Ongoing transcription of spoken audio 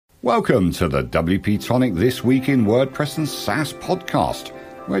Welcome to the WP-Tonic This Week in WordPress and SaaS podcast,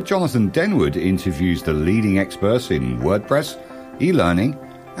 where Jonathan Denwood interviews the leading experts in WordPress, e-learning,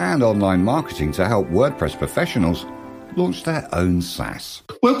 and online marketing to help WordPress professionals launch their own SaaS.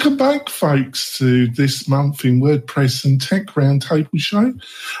 Welcome back, folks, to this month in WordPress and Tech Roundtable show.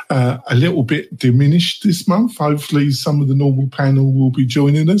 A little bit diminished this month. Hopefully some of the normal panel will be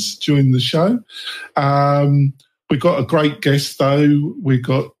joining us during the show. We've got a great guest, though. We've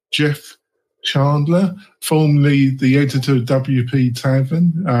got Jeff Chandler, formerly the editor of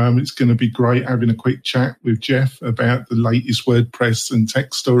WP-Tavern. It's going to be great having a quick chat with Jeff about the latest WordPress and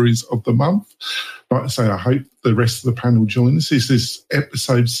tech stories of the month. Like I say, I hope the rest of the panel join us. This is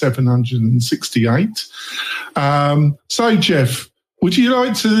episode 768. So, Jeff, would you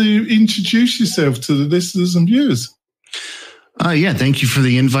like to introduce yourself to the listeners and viewers? Yeah, thank you for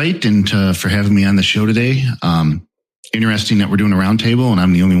the invite and for having me on the show today. Interesting that we're doing a roundtable and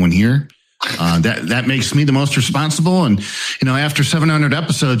I'm the only one here. That makes me the most responsible. And, you know, after 700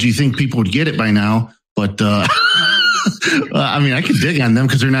 episodes, you think people would get it by now. But, I mean, I could dig on them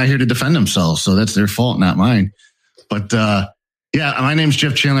because they're not here to defend themselves. So that's their fault, not mine. But, yeah, my name's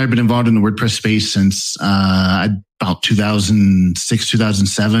Jeff Chandler. I've been involved in the WordPress space since about 2006,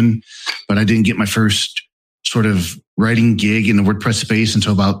 2007. But I didn't get my first sort of writing gig in the WordPress space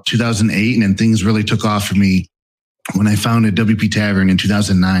until about 2008. And then things really took off for me when I founded WP-Tavern in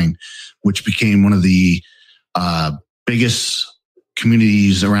 2009, which became one of the biggest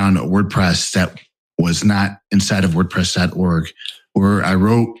communities around WordPress that was not inside of WordPress.org, where I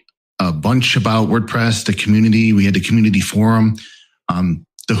wrote a bunch about WordPress, the community. We had the community forum.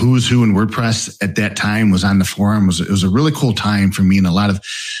 The who's who in WordPress at that time was on the forum. It was a really cool time for me and a lot of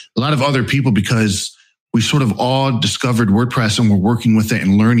other people because we sort of all discovered WordPress and we're working with it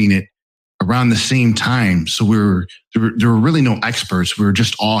and learning it around the same time. So there were really no experts. We were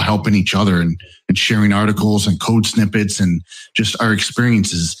just all helping each other and sharing articles and code snippets and just our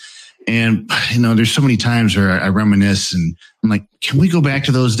experiences. And, you know, there's so many times where I reminisce and I'm like, can we go back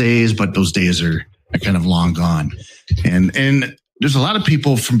to those days? But those days are kind of long gone. And there's a lot of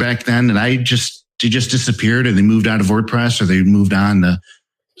people from back then that they just disappeared or they moved out of WordPress or they moved on to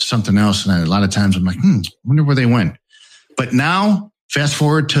something else. And a lot of times I'm like, I wonder where they went. But now, fast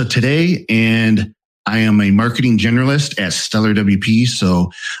forward to today, and I am a marketing generalist at Stellar WP.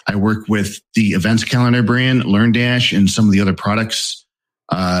 So I work with the events calendar brand, LearnDash, and some of the other products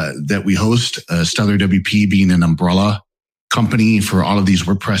that we host. Stellar WP being an umbrella company for all of these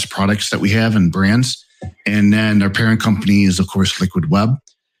WordPress products that we have and brands. And then our parent company is, of course, Liquid Web.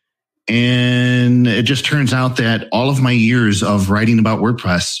 And it just turns out that all of my years of writing about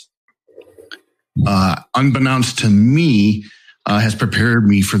WordPress, unbeknownst to me, has prepared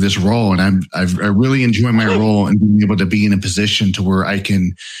me for this role. And I really enjoy my role and being able to be in a position to where I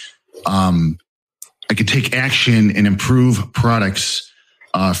can take action and improve products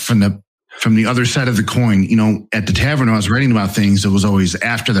from the other side of the coin. You know, at the tavern, when I was writing about things, it was always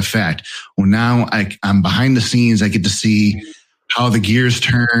after the fact. Well, now I'm behind the scenes. I get to see how the gears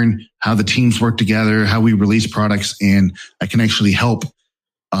turn, how the teams work together, how we release products, and I can actually help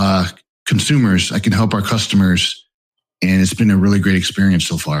consumers. I can help our customers. And it's been a really great experience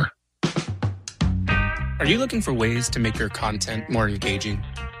so far. Are you looking for ways to make your content more engaging?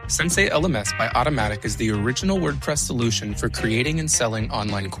 Sensei LMS by Automatic is the original WordPress solution for creating and selling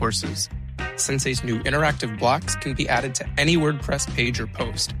online courses. Sensei's new interactive blocks can be added to any WordPress page or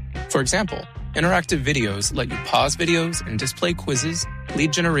post. For example, interactive videos let you pause videos and display quizzes,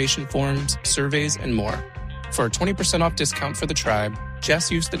 lead generation forms, surveys, and more. For a 20% off discount for the tribe,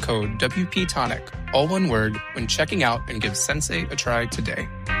 just use the code WP-Tonic, all one word, when checking out and give Sensei a try today.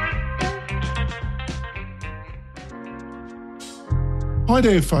 Hi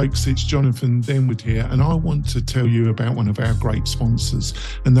there, folks. It's Jonathan Denwood here, and I want to tell you about one of our great sponsors,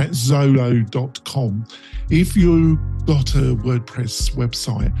 and that's Zolo.com. If you've got a WordPress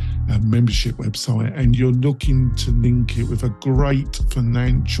website, a membership website, and you're looking to link it with a great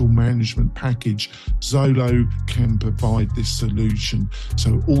financial management package, Zolo can provide this solution.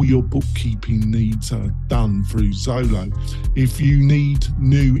 So all your bookkeeping needs are done through Zolo. If you need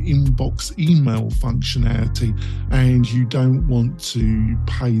new inbox email functionality and you don't want to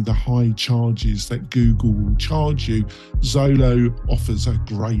pay the high charges that Google will charge you, Zolo offers a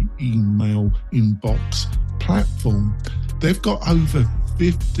great email inbox platform. They've got over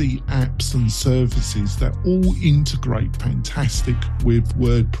 50 apps and services that all integrate fantastic with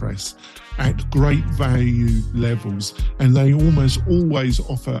WordPress at great value levels, and they almost always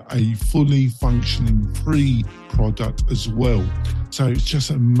offer a fully functioning free product as well. So it's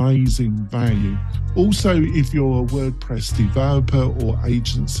just amazing value. Also, if you're a WordPress developer or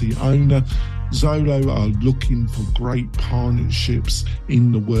agency owner, Zolo are looking for great partnerships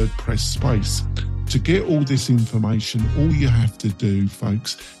in the WordPress space. To get all this information, all you have to do,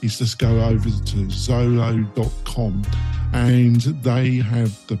 folks, is just go over to Zolo.com and they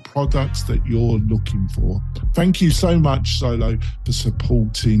have the products that you're looking for. Thank you so much, Zolo, for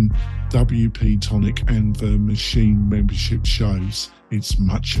supporting WP-Tonic and the Machine membership shows. It's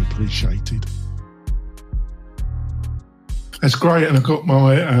much appreciated. That's great, and I've got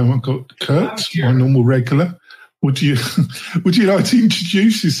Kurt, my normal regular. Would you like to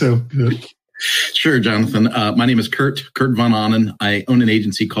introduce yourself, Kurt? Sure, Jonathan. My name is Kurt Von Annen. I own an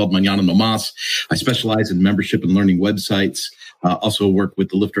agency called Mañana No Mas. I specialize in membership and learning websites. Also work with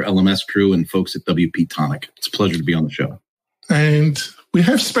the Lifter LMS crew and folks at WP-Tonic. It's a pleasure to be on the show. And we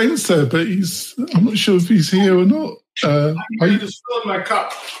have Spencer, but I'm not sure if he's here or not. I just spilled my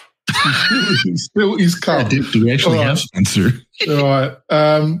cup. He spilled his cup. Do we actually have Spencer? All right.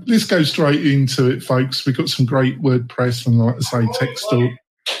 Let's go straight into it, folks. We've got some great WordPress and, like I say, text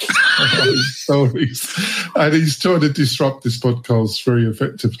stories. And he's trying to disrupt this podcast very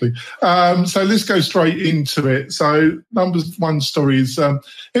effectively. So let's go straight into it. So number one story is,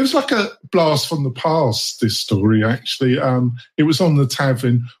 it was like a blast from the past, this story, actually. It was on the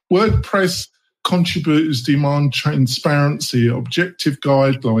Tavern. WordPress contributors demand transparency, objective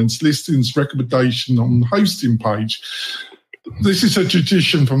guidelines, listings, recommendation on hosting page. This is a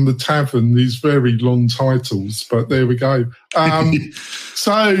tradition from the Tavern, these very long titles, but there we go.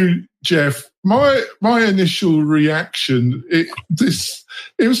 So, Jeff, my initial reaction, it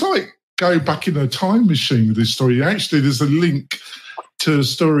was like go back in a time machine with this story. Actually, there's a link to a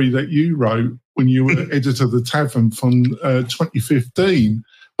story that you wrote when you were editor of the Tavern from 2015.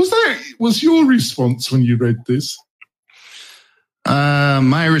 Was your response when you read this?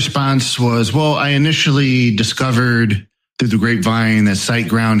 My response was, well, I initially discovered through the grapevine that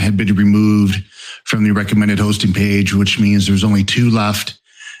SiteGround had been removed from the recommended hosting page, which means there's only 2 left.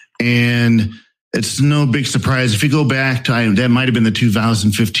 And it's no big surprise. If you go back to, that might have been the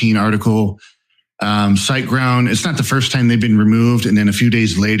 2015 article, SiteGround, it's not the first time they've been removed. And then a few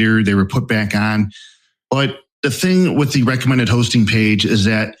days later, they were put back on. But the thing with the recommended hosting page is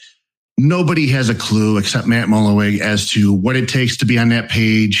that nobody has a clue except Matt Mullenweg as to what it takes to be on that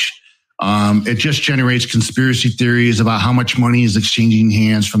page. It just generates conspiracy theories about how much money is exchanging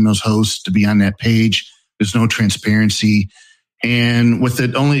hands from those hosts to be on that page. There's no transparency. And with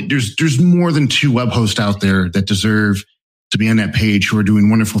it only, there's more than 2 web hosts out there that deserve to be on that page who are doing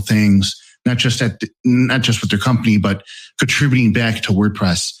wonderful things, not just with their company, but contributing back to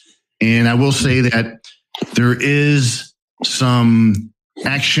WordPress. And I will say that there is some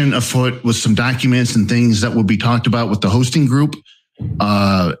action afoot with some documents and things that will be talked about with the hosting group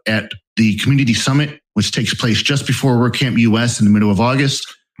at the Community Summit, which takes place just before WordCamp US in the middle of August,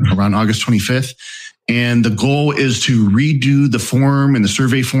 around August 25th. And the goal is to redo the form and the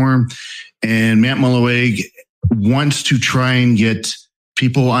survey form. And Matt Mullenweg wants to try and get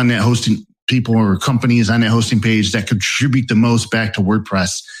people on that hosting, people or companies on that hosting page that contribute the most back to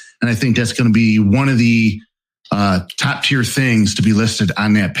WordPress. And I think that's going to be one of the top tier things to be listed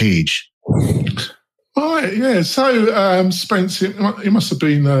on that page. All right, yeah. So, Spencer, it must have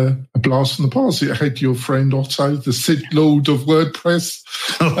been a blast from the past. It had your friend Otto, the Sid Lord of WordPress,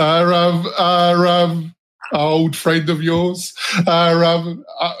 our old friend of yours. I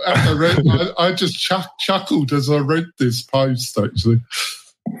just chuckled as I read this post, actually.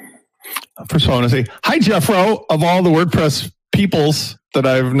 First of all, I want to say, hi, Jeffro. Of all the WordPress peoples that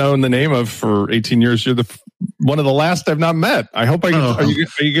I've known the name of for 18 years, you're one of the last I've not met. I hope are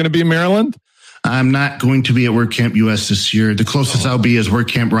you going to be in Maryland? I'm not going to be at WordCamp US this year. The closest I'll be is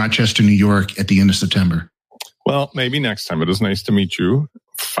WordCamp Rochester, New York at the end of September. Well, maybe next time. It is nice to meet you,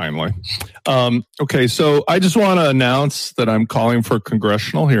 finally. Okay, so I just want to announce that I'm calling for a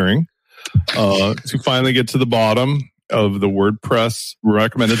congressional hearing to finally get to the bottom of the WordPress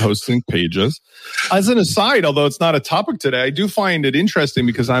recommended hosting pages. As an aside, although it's not a topic today, I do find it interesting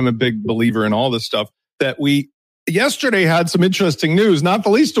because I'm a big believer in all this stuff, that we yesterday had some interesting news, not the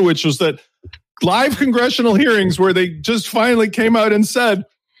least of which was that live congressional hearings where they just finally came out and said,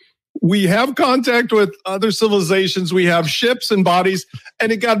 we have contact with other civilizations, we have ships and bodies,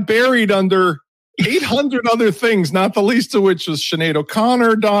 and it got buried under 800 other things, not the least of which was Sinead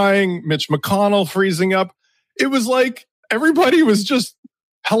O'Connor dying, Mitch McConnell freezing up. It was like everybody was just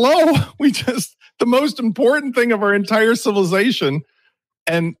hello, the most important thing of our entire civilization,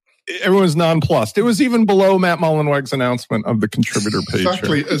 and everyone's nonplussed. It was even below Matt Mullenweg's announcement of the contributor page.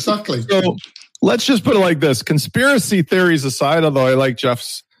 Exactly. So let's just put it like this. Conspiracy theories aside, although I like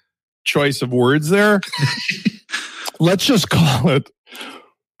Jeff's choice of words there, let's just call it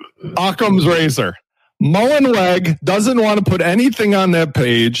Occam's razor. Mullenweg doesn't want to put anything on that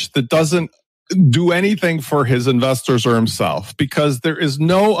page that doesn't do anything for his investors or himself, because there is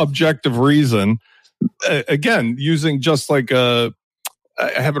no objective reason. Again, using just like I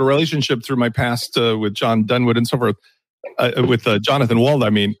have a relationship through my past with John Denwood and so forth, with Jonathan Wald,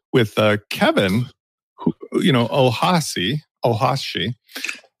 with Kevin, Ohashi.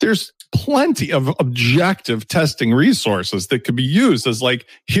 There's plenty of objective testing resources that could be used as like,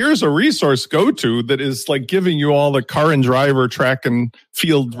 here's a resource go-to that is like giving you all the car and driver track and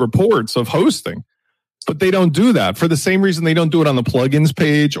field reports of hosting. But they don't do that for the same reason they don't do it on the plugins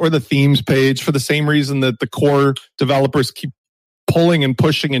page or the themes page, for the same reason that the core developers keep pulling and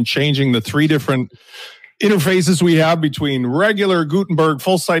pushing and changing the 3 different interfaces we have between regular Gutenberg,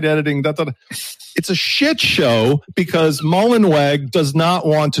 full site editing. It's a shit show because Mullenweg does not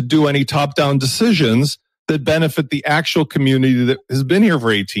want to do any top-down decisions that benefit the actual community that has been here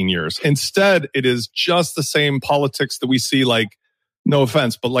for 18 years. Instead, it is just the same politics that we see, like, no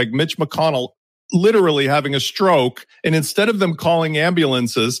offense, but like Mitch McConnell literally having a stroke. And instead of them calling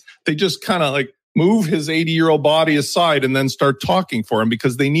ambulances, they just kind of like move his 80-year-old body aside and then start talking for him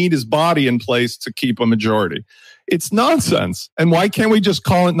because they need his body in place to keep a majority. It's nonsense. And why can't we just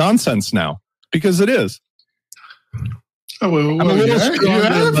call it nonsense now? Because it is. Oh, well, I'm a little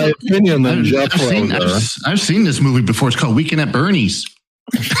stronger in my opinion than Jeff. I've seen this movie before. It's called Weekend at Bernie's.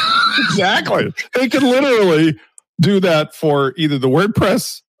 Exactly. They could literally do that for either the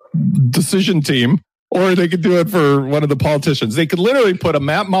WordPress decision team, or they could do it for one of the politicians. They could literally put a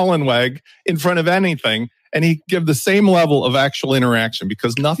Matt Mullenweg in front of anything and he give the same level of actual interaction,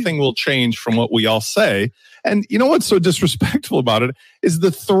 because nothing will change from what we all say. And you know what's so disrespectful about it is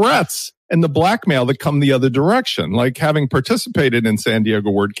the threats and the blackmail that come the other direction, like having participated in San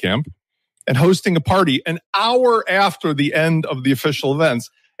Diego WordCamp and hosting a party an hour after the end of the official events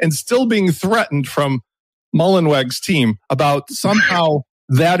and still being threatened from Mullenweg's team about somehow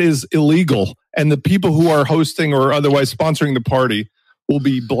that is illegal, and the people who are hosting or otherwise sponsoring the party will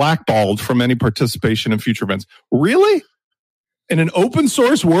be blackballed from any participation in future events. Really? In an open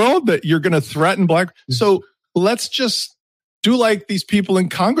source world that you're going to threaten So let's just do like these people in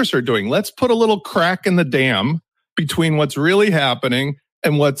Congress are doing. Let's put a little crack in the dam between what's really happening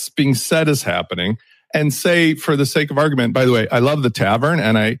and what's being said is happening, and say, for the sake of argument, by the way, I love the Tavern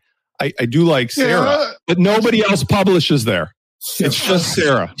and I do like Sarah, but nobody else publishes there. It's just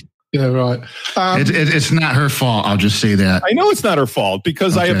Sarah. Yeah, right. It's not her fault. I'll just say that. I know it's not her fault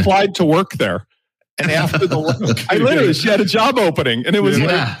because I applied to work there. And after she had a job opening, and it was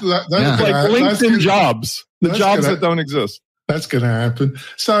like LinkedIn jobs, jobs that don't exist. That's going to happen.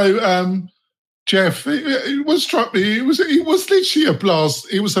 So, Jeff, it was struck me. It was literally a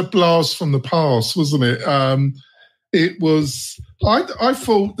blast. It was a blast from the past, wasn't it? It was. I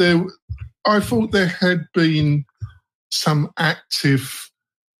thought there had been some active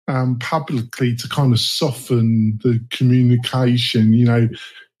publicly to kind of soften the communication. You know,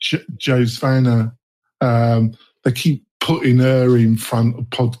 Joe's Vanna, they keep putting her in front of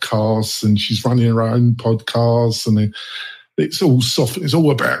podcasts, and she's running her own podcasts, and it's all soft. It's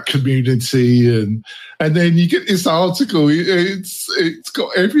all about community, and then you get this article. It's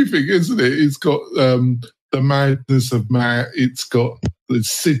got everything, isn't it? It's got the madness of Matt. It's got the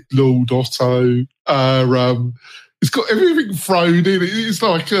Sid Lord Otto. It's got everything thrown in. It's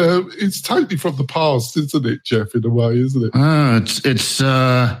like it's totally from the past, isn't it, Jeff? In a way, isn't it? It's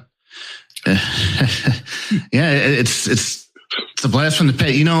a blast from the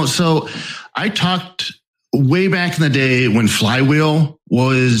pit. You know, so I talked way back in the day when Flywheel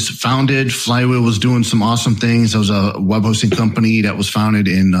was founded. Flywheel was doing some awesome things. It was a web hosting company that was founded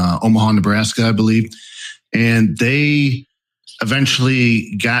in Omaha, Nebraska, I believe, and they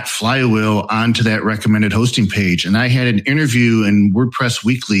eventually got Flywheel onto that recommended hosting page. And I had an interview in WordPress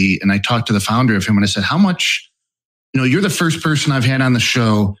Weekly, and I talked to the founder of him, and I said, how much, you're the first person I've had on the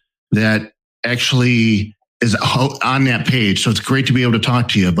show that actually is on that page. So it's great to be able to talk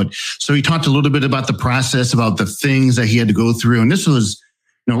to you. But so he talked a little bit about the process, about the things that he had to go through. And this was,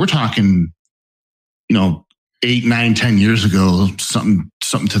 we're talking, 8, 9, 10 years ago,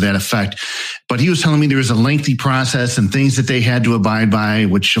 something to that effect. But he was telling me there was a lengthy process and things that they had to abide by,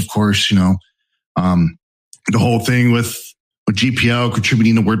 which of course, the whole thing with GPL,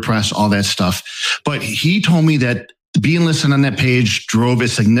 contributing to WordPress, all that stuff. But he told me that being listed on that page drove a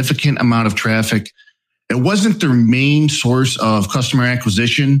significant amount of traffic. It wasn't their main source of customer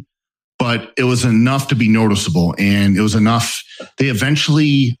acquisition, but it was enough to be noticeable, and it was enough. They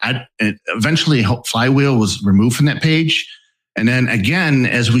eventually Flywheel was removed from that page. And then again,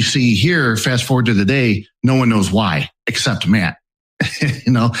 as we see here, fast forward to the day, no one knows why except Matt.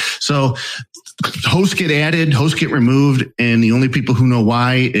 So hosts get added, hosts get removed, and the only people who know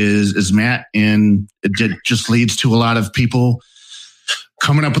why is Matt. And it just leads to a lot of people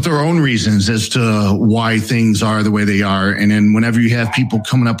coming up with their own reasons as to why things are the way they are. And then whenever you have people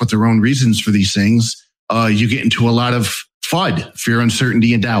coming up with their own reasons for these things, you get into a lot of FUD, fear,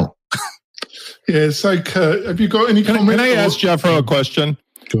 uncertainty, and doubt. Yeah. So, Kurt, have you got any comments? Can I ask Jeff a question?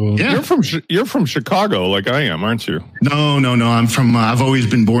 Yeah. You're from Chicago, like I am, aren't you? No. I'm from. I've always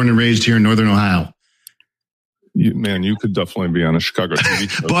been born and raised here in Northern Ohio. You could definitely be on a Chicago TV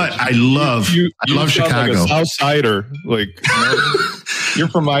show. But I love Chicago. Like a Southsider, you're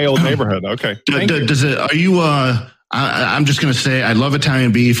from my old neighborhood. Okay. I'm just going to say I love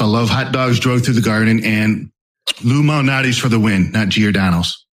Italian beef. I love hot dogs drove through the garden, and Lou Malnati's for the win, not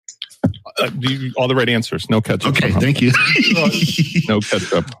Giordano's. All the right answers. No ketchup. Okay, thank you. No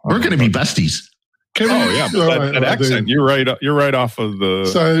ketchup. We're going to be besties. That accent. You're right off of the.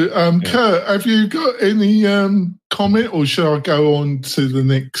 So, Kurt, have you got any comment, or shall I go on to the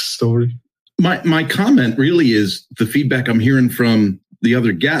next story? My comment really is the feedback I'm hearing from the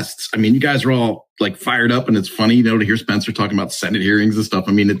other guests. I mean, you guys are all like fired up, and it's funny, to hear Spencer talking about Senate hearings and stuff.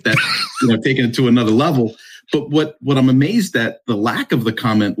 I mean, taking it to another level. But what I'm amazed at, the lack of the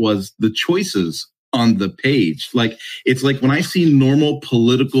comment was the choices on the page. Like, it's like when I see normal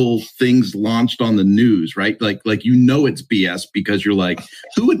political things launched on the news, right? Like it's BS because you're like,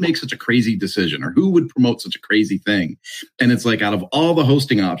 who would make such a crazy decision, or who would promote such a crazy thing? And it's like, out of all the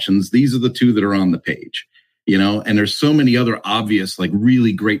hosting options, these are the two that are on the page, and there's so many other obvious, like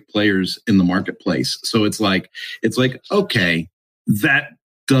really great players in the marketplace. So it's like, okay, that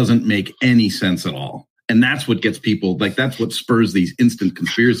doesn't make any sense at all. And that's what gets people, that's what spurs these instant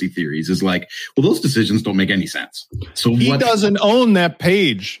conspiracy theories, is like, well, those decisions don't make any sense. So he doesn't own that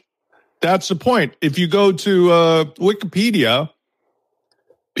page. That's the point. If you go to Wikipedia,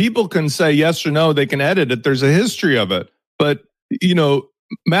 people can say yes or no. They can edit it. There's a history of it. But,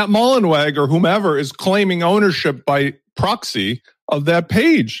 Matt Mullenweg or whomever is claiming ownership by proxy of that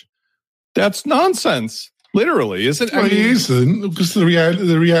page. That's nonsense. Literally, isn't it? Well, he isn't, because the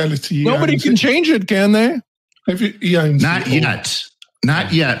reality. Nobody can change it, can they?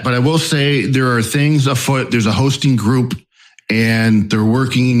 Not yet. But I will say there are things afoot. There's a hosting group, and they're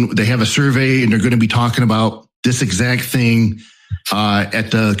working. They have a survey, and they're going to be talking about this exact thing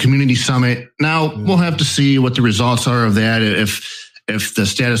at the community summit. Now we'll have to see what the results are of that, if the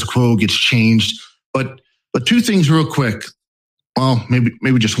status quo gets changed. But two things real quick. Well,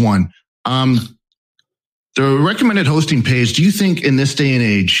 maybe just one. The recommended hosting page, do you think in this day and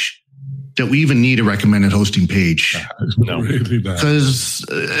age that we even need a recommended hosting page? No. Because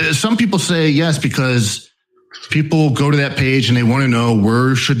some people say yes, because people go to that page and they want to know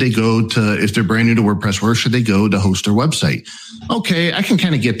where should they go to, if they're brand new to WordPress, where should they go to host their website? Okay, I can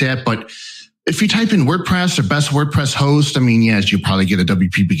kind of get that, but if you type in WordPress or best WordPress host, I mean, yes, you probably get a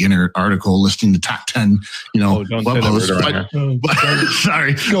WP Beginner article listing the top 10, web hosts.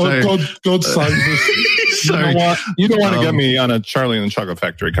 Sorry. God save us. Sorry. You don't want to get me on a Charlie and the Chocolate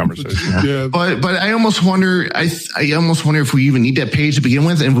Factory conversation. Yeah. But I almost wonder. I almost wonder if we even need that page to begin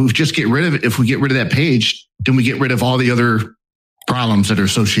with, and we just get rid of it. If we get rid of that page, then we get rid of all the other problems that are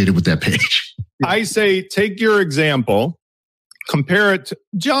associated with that page. I say, take your example, compare it to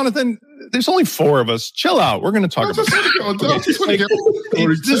Jonathan. There's only 4 of us. Chill out. We're going to talk about this.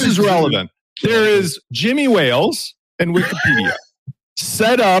 This is relevant. There is Jimmy Wales and Wikipedia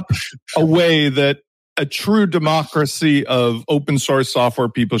set up a way that a true democracy of open source software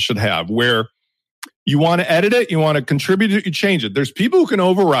people should have, where you want to edit it, you want to contribute it, you change it. There's people who can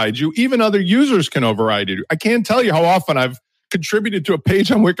override you. Even other users can override you. I can't tell you how often I've contributed to a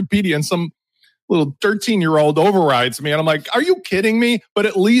page on Wikipedia and some little 13-year-old overrides me. And I'm like, are you kidding me? But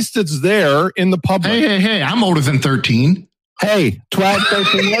at least it's there in the public. Hey, I'm older than 13. Hey, 12,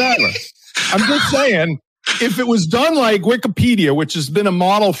 13, whatever. I'm just saying, if it was done like Wikipedia, which has been a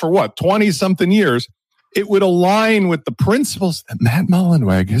model for 20-something years, it would align with the principles that Matt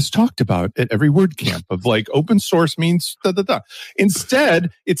Mullenweg has talked about at every WordCamp of like open source means da-da-da. Instead,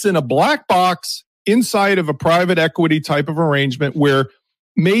 it's in a black box inside of a private equity type of arrangement where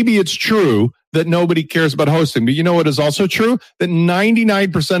maybe it's true that nobody cares about hosting. But you know what is also true? That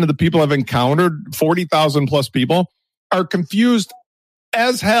 99% of the people I've encountered, 40,000 plus people, are confused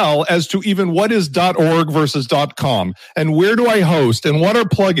as hell as to even what is .org versus .com and where do I host and what are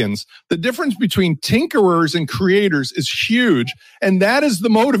plugins. The difference between tinkerers and creators is huge. And that is the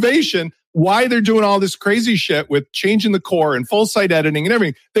motivation why they're doing all this crazy shit with changing the core and full site editing and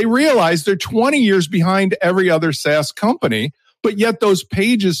everything. They realize they're 20 years behind every other SaaS company, but yet those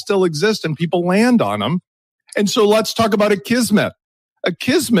pages still exist and people land on them. And so let's talk about Akismet.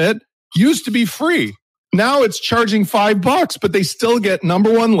 Akismet used to be free. Now it's charging $5, but they still get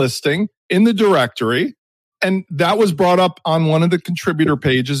number one listing in the directory. And that was brought up on one of the contributor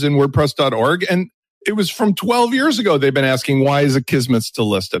pages in WordPress.org. And it was from 12 years ago. They've been asking, why is Akismet still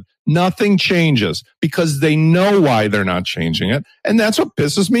listed? Nothing changes because they know why they're not changing it. And that's what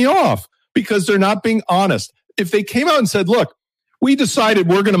pisses me off, because they're not being honest. If they came out and said, look, we decided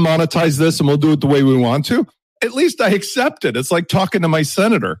we're going to monetize this and we'll do it the way we want to, at least I accept it. It's like talking to my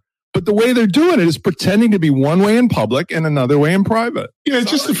senator. But the way they're doing it is pretending to be one way in public and another way in private. Yeah,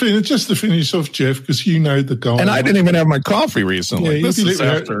 just to finish off, Jeff, because you know the guy. And I didn't even have my coffee recently.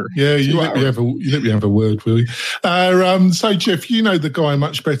 Yeah, you let me have a word, will you? So, Jeff, you know the guy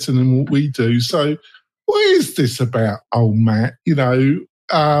much better than what we do. So, what is this about, old Matt? You know,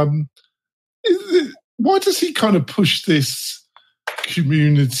 why does he kind of push this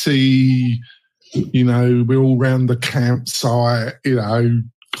community? You know, we're all around the campsite. You know,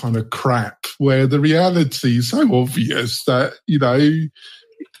 kind of crap, where the reality is so obvious that, you know,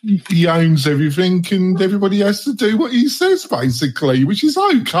 he owns everything and everybody has to do what he says, basically, which is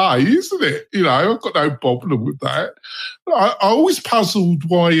okay, isn't it? You know, I've got no problem with that. I always puzzled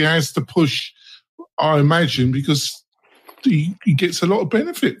why he has to push, I imagine, because he gets a lot of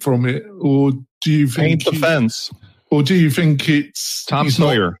benefit from it. Or do you think... Paint the fence. Or do you think it's... Tom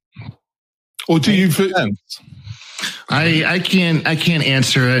Sawyer. Or do you think... I can't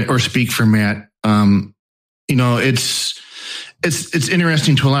answer it or speak for Matt. You know, it's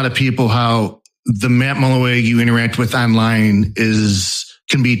interesting to a lot of people how the Matt Mullenweg you interact with online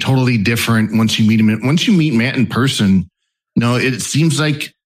can be totally different once you meet him. Once you meet Matt in person, you know,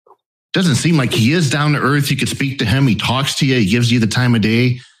 doesn't seem like he is down to earth. You could speak to him. He talks to you. He gives you the time of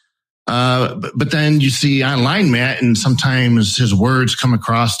day. But then you see online Matt, and sometimes his words come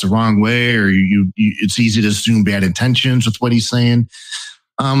across the wrong way, or it's easy to assume bad intentions with what he's saying.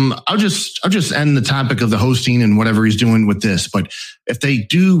 I'll just end the topic of the hosting and whatever he's doing with this. But if they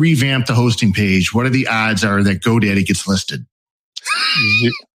do revamp the hosting page, what are the odds are that GoDaddy gets listed?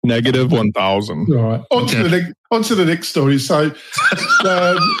 Negative 1,000. All right. On to the next story. So,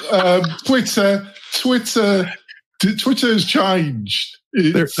 Twitter has changed.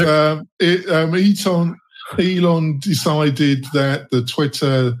 Elon decided that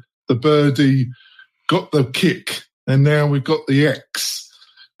the birdie got the kick, and now we've got the X.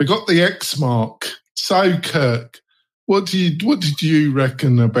 We got the X mark. So, Kirk, what did you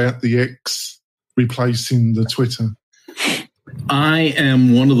reckon about the X replacing the Twitter? I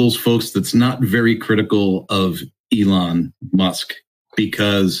am one of those folks that's not very critical of Elon Musk,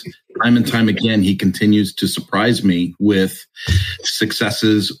 because time and time again, he continues to surprise me with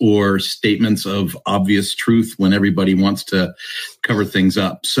successes or statements of obvious truth when everybody wants to cover things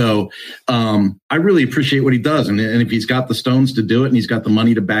up. So I really appreciate what he does. And if he's got the stones to do it and he's got the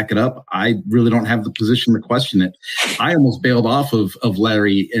money to back it up, I really don't have the position to question it. I almost bailed off of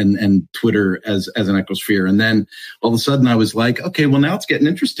Larry and Twitter as an ecosphere. And then all of a sudden I was like, okay, well, now it's getting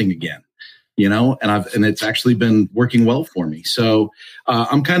interesting again. You know, and it's actually been working well for me. So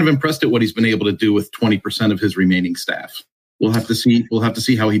I'm kind of impressed at what he's been able to do with 20% of his remaining staff. We'll have to see. We'll have to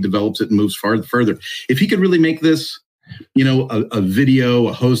see how he develops it and moves further. If he could really make this, you know, a video,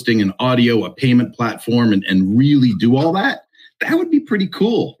 a hosting, an audio, a payment platform, and really do all that, that would be pretty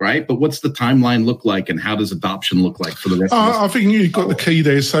cool, right? But what's the timeline look like, and how does adoption look like for the rest of us? I think you've got the key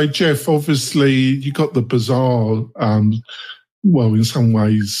there. So, Jeff, obviously, you got the bizarre. Well, in some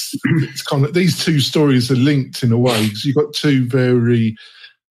ways, it's kind of, these two stories are linked in a way, because you've got two very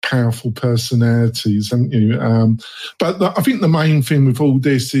powerful personalities, haven't you? But I think the main thing with all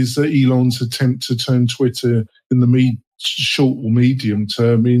this is that Elon's attempt to turn Twitter in the short or medium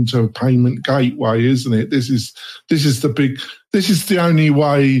term into a payment gateway, isn't it? This is the only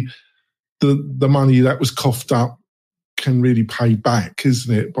way the money that was coughed up can really pay back,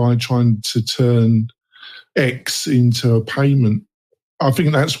 isn't it? By trying to turn X into a payment. I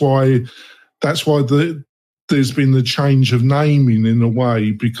think that's why there's been the change of naming in a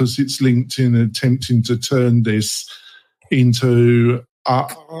way, because it's linked in attempting to turn this into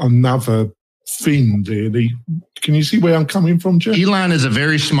another thing, really. Can you see where I'm coming from, Jeff? Elon is a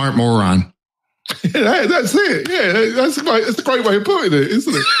very smart moron. Yeah, that's it. Yeah, that's a great way of putting it,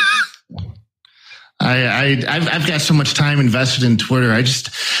 isn't it? I've got so much time invested in Twitter.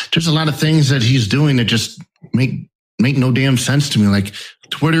 There's a lot of things that he's doing that just make no damn sense to me. Like,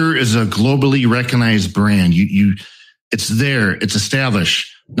 Twitter is a globally recognized brand. It's there. It's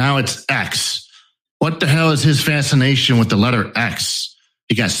established. Now it's X. What the hell is his fascination with the letter X?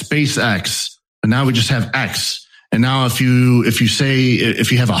 You got SpaceX, but now we just have X. And now if you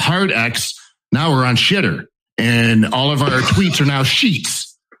have a hard X, now we're on shitter, and all of our tweets are now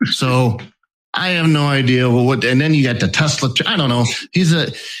sheets. So I have no idea what. And then you got the Tesla. I don't know. He's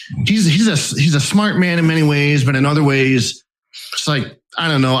a smart man in many ways, but in other ways, it's like, I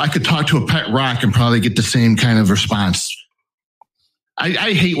don't know. I could talk to a pet rock and probably get the same kind of response.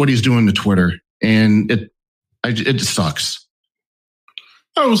 I hate what he's doing to Twitter, and it sucks.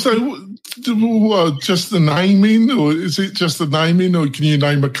 Oh, so just the naming, or is it just the naming, or can you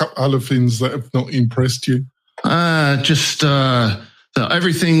name a couple other things that have not impressed you?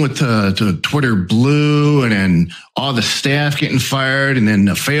 Everything with the Twitter Blue, and then all the staff getting fired, and then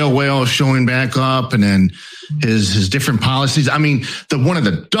the fail whale showing back up, and then his different policies. I mean, one of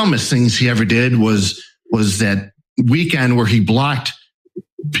the dumbest things he ever did was that weekend where he blocked.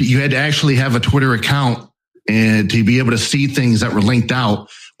 You had to actually have a Twitter account and to be able to see things that were linked out,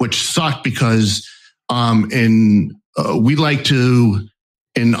 which sucked because we like to,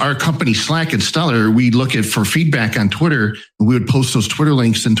 in our company Slack and Stellar, we look for feedback on Twitter, and we would post those Twitter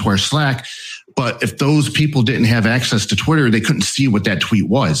links into our Slack. But if those people didn't have access to Twitter, they couldn't see what that tweet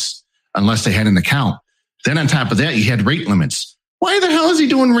was unless they had an account. Then on top of that, you had rate limits. Why the hell is he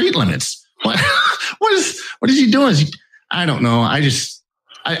doing rate limits? What is he doing? I don't know.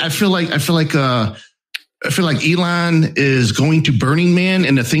 I feel like Elon is going to Burning Man,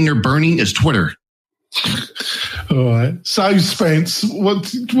 and the thing they're burning is Twitter. All right. So, Spence, what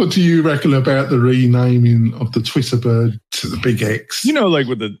do you reckon about the renaming of the Twitter bird to the big X? You know, like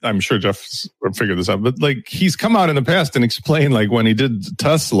I'm sure Jeff figured this out, but like he's come out in the past and explained, like when he did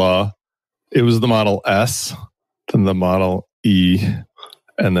Tesla, it was the Model S, then the Model E,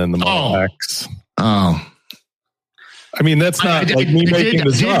 and then the Model X. Oh. I mean, that's not me making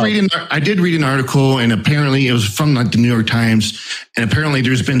this up. I did read an article, and apparently it was from the New York Times. And apparently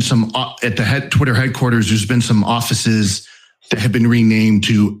there's been some at the Twitter headquarters. There's been some offices that have been renamed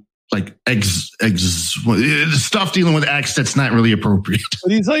to like stuff dealing with X that's not really appropriate.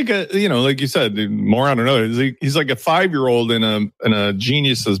 But he's like like you said, moron or no, he's like a 5-year-old in a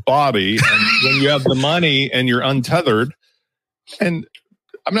genius's body. And when you have the money and you're untethered, and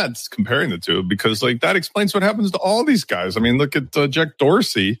I'm not comparing the two because like that explains what happens to all these guys. I mean, look at Jack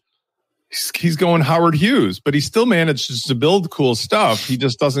Dorsey. He's going Howard Hughes, but he still manages to build cool stuff. He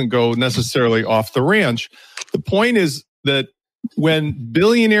just doesn't go necessarily off the ranch. The point is that when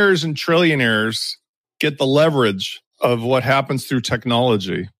billionaires and trillionaires get the leverage of what happens through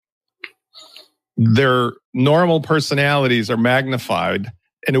technology, their normal personalities are magnified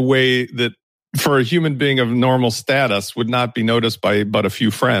in a way that for a human being of normal status would not be noticed by but a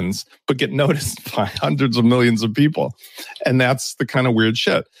few friends, but get noticed by hundreds of millions of people. And that's the kind of weird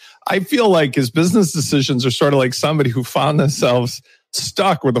shit. I feel like his business decisions are sort of like somebody who found themselves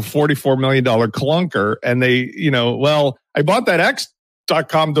stuck with a $44 million clunker. And they, I bought that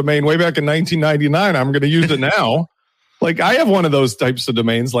X.com domain way back in 1999. I'm going to use it now. Like I have one of those types of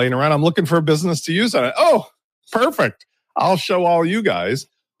domains laying around. I'm looking for a business to use on it. Oh, perfect. I'll show all you guys.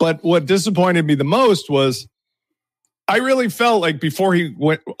 But what disappointed me the most was I really felt like before he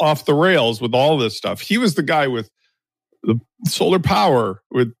went off the rails with all this stuff, he was the guy with the solar power,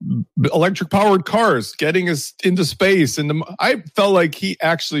 with electric powered cars, getting us into space. And I felt like he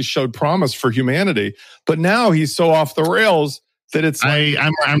actually showed promise for humanity. But now he's so off the rails that it's like,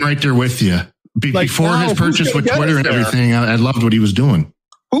 I'm right there with you. Before his purchase with Twitter and everything, I loved what he was doing.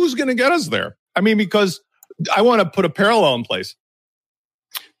 Who's going to get us there? I mean, because I want to put a parallel in place.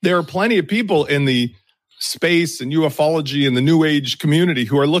 There are plenty of people in the space and ufology and the new age community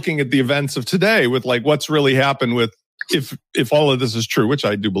who are looking at the events of today with like what's really happened with, if all of this is true, which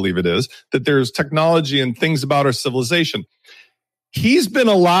I do believe it is, that there's technology and things about our civilization. He's been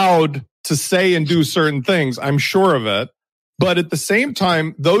allowed to say and do certain things, I'm sure of it. But at the same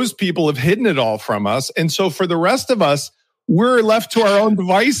time, those people have hidden it all from us. And so for the rest of us, we're left to our own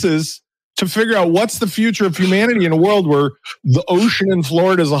devices to figure out what's the future of humanity in a world where the ocean in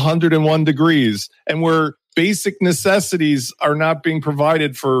Florida is 101 degrees and where basic necessities are not being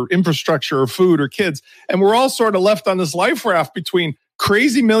provided for infrastructure or food or kids. And we're all sort of left on this life raft between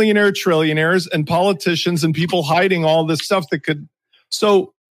crazy millionaire trillionaires and politicians and people hiding all this stuff that could.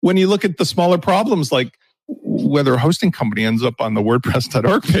 So when you look at the smaller problems, like whether a hosting company ends up on the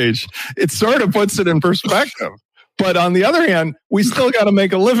WordPress.org page, it sort of puts it in perspective. But on the other hand, we still got to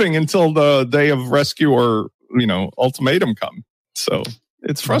make a living until the day of rescue or, ultimatum come. So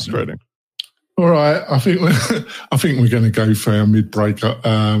it's frustrating. All right, I think we're going to go for our mid-break,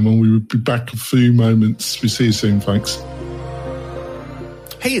 and we will be back in a few moments. We see you soon, folks.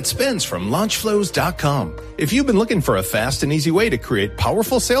 Hey, it's Spence from launchflows.com. If you've been looking for a fast and easy way to create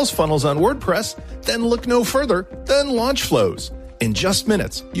powerful sales funnels on WordPress, then look no further than LaunchFlows. In just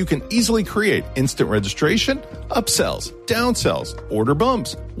minutes, you can easily create instant registration, upsells, downsells, order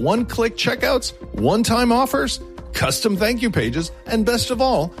bumps, one-click checkouts, one-time offers, custom thank you pages, and best of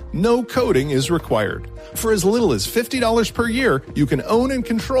all, no coding is required. For as little as $50 per year, you can own and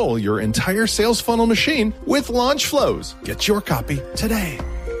control your entire sales funnel machine with LaunchFlows. Get your copy today.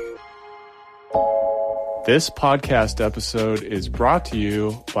 This podcast episode is brought to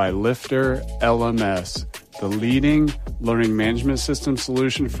you by Lifter LMS, the leading learning management system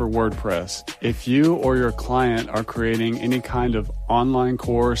solution for WordPress. If you or your client are creating any kind of online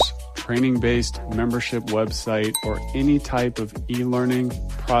course, training-based membership website, or any type of e-learning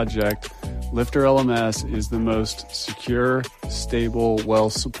project, Lifter LMS is the most secure, stable,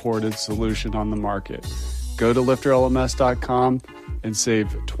 well-supported solution on the market. Go to lifterlms.com and save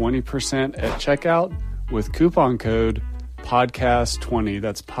 20% at checkout with coupon code podcast20.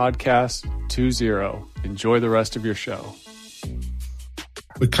 That's podcast20. Enjoy the rest of your show.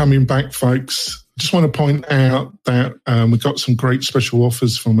 We're coming back, folks. Just want to point out that we've got some great special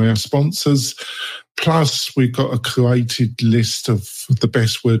offers from our sponsors. Plus, we've got a curated list of the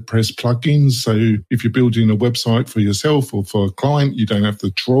best WordPress plugins. So if you're building a website for yourself or for a client, you don't have to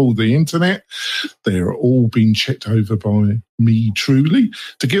trawl the internet. They're all being checked over by me truly.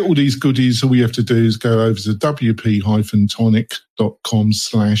 To get all these goodies, all you have to do is go over to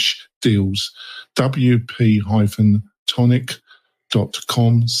WP-Tonic.com/deals.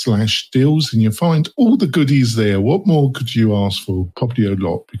 WP-Tonic.com/deals, and you'll find all the goodies there. What more could you ask for? Probably a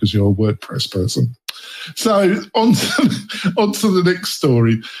lot, because you're a WordPress person. So on to the next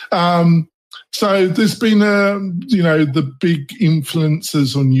story. So there's been, the big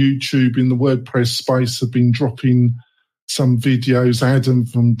influencers on YouTube in the WordPress space have been dropping some videos. Adam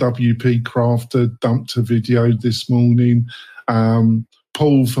from WP Crafter dumped a video this morning.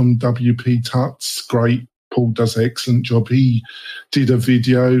 Paul from WP Tuts, great. Paul does an excellent job. He did a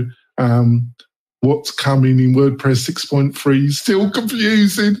video. What's coming in WordPress 6.3 is still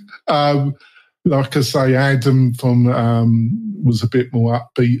confusing. Like I say, Adam from was a bit more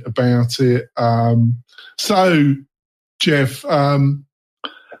upbeat about it. So, Jeff, I've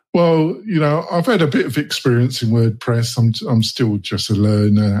had a bit of experience in WordPress. I'm still just a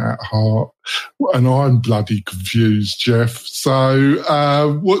learner at heart, and I'm bloody confused, Jeff. So,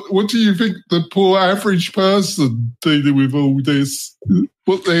 what do you think the poor average person dealing with all this?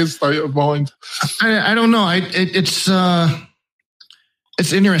 What's their state of mind? I don't know.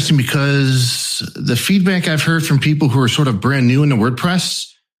 It's interesting because the feedback I've heard from people who are sort of brand new into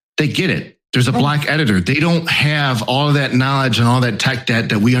WordPress, they get it. There's a block editor. They don't have all of that knowledge and all that tech debt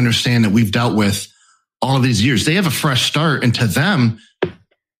that we understand that we've dealt with all of these years. They have a fresh start, and to them,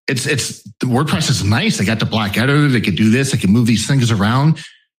 it's the WordPress is nice. They got the block editor. They could do this. They can move these things around.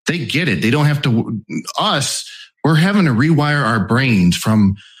 They get it. They don't have to. We're having to rewire our brains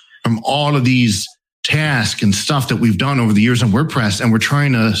from all of these tasks and stuff that we've done over the years on WordPress, and we're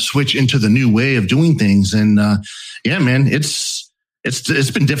trying to switch into the new way of doing things. And man, it's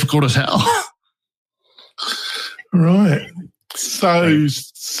been difficult as hell. Right. So,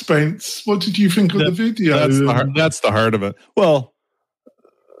 Spence, what did you think of the video? That's the heart of it. Well,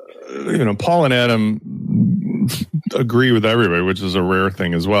 Paul and Adam agree with everybody, which is a rare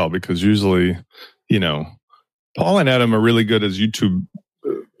thing as well, because usually, Paul and Adam are really good as YouTube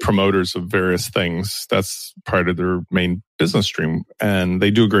promoters of various things. That's part of their main business stream, and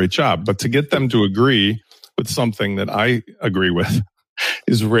they do a great job. But to get them to agree with something that I agree with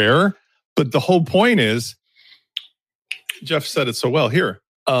is rare. But the whole point is, Jeff said it so well here,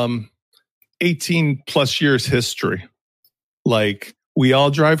 18 plus years history. Like, we all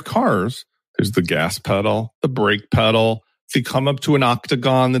drive cars. There's the gas pedal, the brake pedal. If you come up to an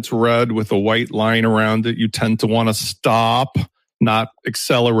octagon that's red with a white line around it, you tend to want to stop, not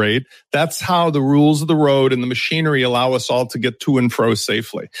accelerate. That's how the rules of the road and the machinery allow us all to get to and fro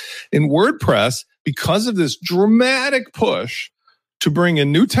safely. In WordPress, because of this dramatic push to bring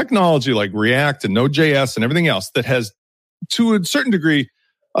in new technology like React and Node.js and everything else that has, to a certain degree,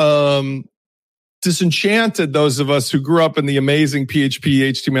 disenchanted those of us who grew up in the amazing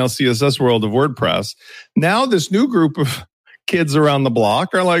PHP, HTML, CSS world of WordPress. Now this new group of kids around the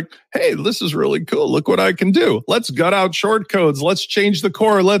block are like, hey, this is really cool. Look what I can do. Let's gut out short codes. Let's change the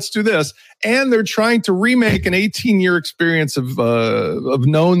core. Let's do this. and they're trying to remake an 18-year experience of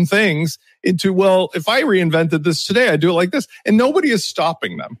known things into, well, if I reinvented this today, I'd do it like this. And nobody is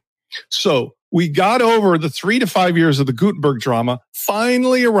stopping them. So we got over the 3 to 5 years of the Gutenberg drama,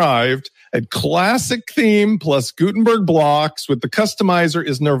 finally arrived at classic theme plus Gutenberg blocks with the customizer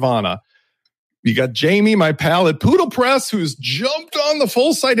is Nirvana. You got Jamie, my pal at Poodle Press, who's jumped on the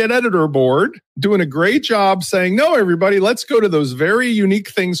full site editor board, doing a great job saying, no, everybody, let's go to those very unique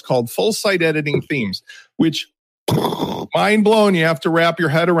things called full site editing themes, which mind blown. You have to wrap your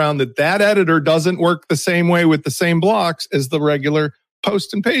head around that editor doesn't work the same way with the same blocks as the regular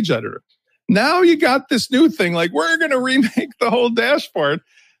post and page editor. Now you got this new thing, like we're going to remake the whole dashboard.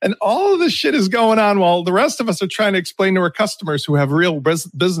 And all of this shit is going on while the rest of us are trying to explain to our customers who have real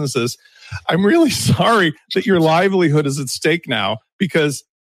businesses, I'm really sorry that your livelihood is at stake now because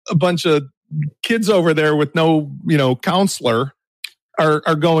a bunch of kids over there with no, counselor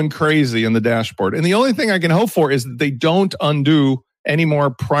are going crazy in the dashboard. And the only thing I can hope for is that they don't undo any more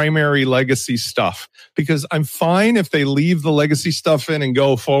primary legacy stuff, because I'm fine if they leave the legacy stuff in and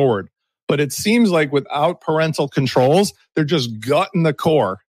go forward. But it seems like without parental controls, they're just gutting the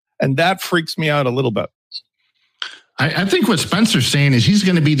core. And that freaks me out a little bit. I think what Spencer's saying is he's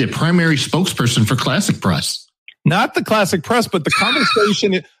going to be the primary spokesperson for Classic Press. Not the Classic Press, but the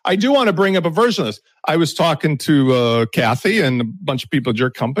conversation. I do want to bring up a version of this. I was talking to Kathy and a bunch of people at your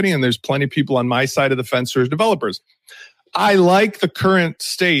company, and there's plenty of people on my side of the fence who are developers. I like the current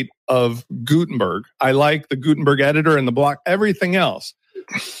state of Gutenberg. I like the Gutenberg editor and the block, everything else.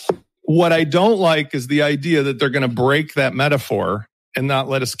 What I don't like is the idea that they're going to break that metaphor and not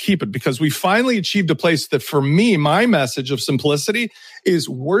let us keep it, because we finally achieved a place that, for me, my message of simplicity is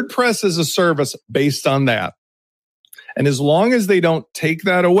WordPress as a service based on that. And as long as they don't take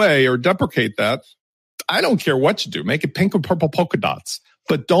that away or deprecate that, I don't care what you do. Make it pink or purple polka dots.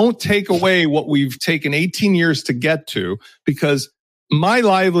 But don't take away what we've taken 18 years to get to, because my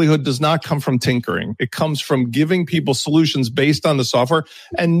livelihood does not come from tinkering. It comes from giving people solutions based on the software.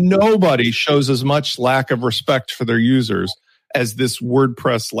 And nobody shows as much lack of respect for their users as this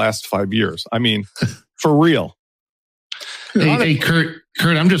WordPress last 5 years. I mean, for real. Hey, Kurt,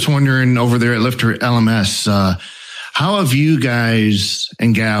 I'm just wondering over there at Lifter LMS, how have you guys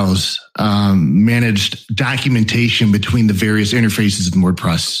and gals managed documentation between the various interfaces in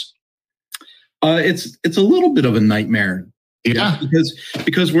WordPress? It's a little bit of a nightmare. Yeah,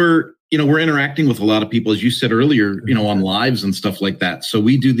 because we're interacting with a lot of people, as you said earlier, on lives and stuff like that. So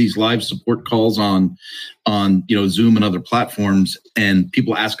we do these live support calls on Zoom and other platforms, and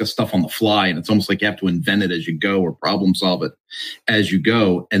people ask us stuff on the fly, and it's almost like you have to invent it as you go or problem solve it as you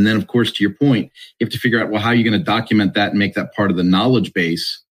go. And then, of course, to your point, you have to figure out, well, how are you going to document that and make that part of the knowledge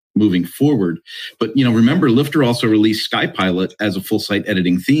base moving forward. But, remember, Lifter also released SkyPilot as a full site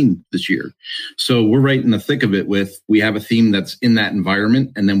editing theme this year. So we're right in the thick of it we have a theme that's in that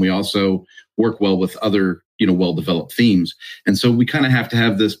environment. And then we also work well with other, well-developed themes. And so we kind of have to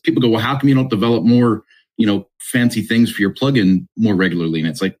have this. People go, well, how come you don't develop more, fancy things for your plugin more regularly? And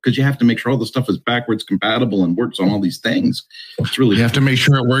it's like, because you have to make sure all the stuff is backwards compatible and works on all these things. It's really, you have to make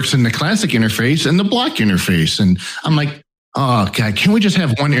sure it works in the classic interface and the block interface. And I'm like, oh, God, can we just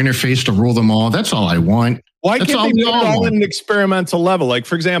have one interface to rule them all? That's all I want. Why can't they do it all at an experimental level? Like,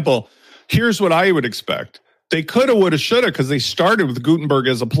 for example, here's what I would expect. They coulda, woulda, shoulda, because they started with Gutenberg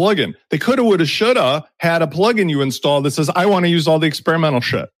as a plugin. They coulda, woulda, shoulda had a plugin you install that says, I want to use all the experimental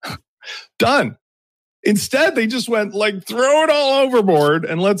shit. Done. Instead, they just went throw it all overboard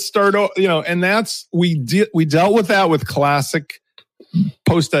and let's start, and that's, we dealt with that with classic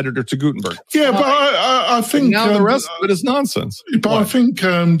post editor to Gutenberg. Yeah, but I think now the rest of it is nonsense. But I think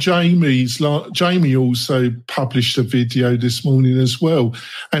Jamie also published a video this morning as well,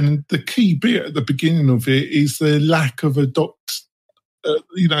 and the key bit at the beginning of it is the lack of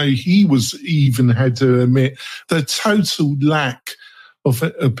he was even had to admit the total lack of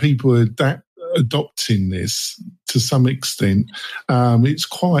people adopting this to some extent. It's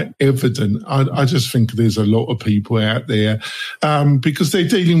quite evident. I just think there's a lot of people out there because they're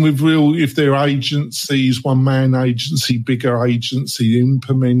dealing with if they're agencies, one-man agency, bigger agency,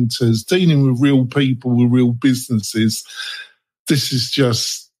 implementers, dealing with real people, with real businesses. This is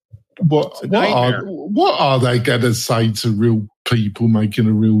just what are they going to say to real people making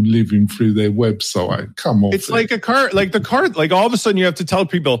a real living through their website? Come on. It's like a car, like all of a sudden you have to tell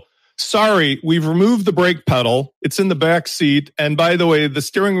people, sorry, we've removed the brake pedal. It's in the back seat. And by the way, the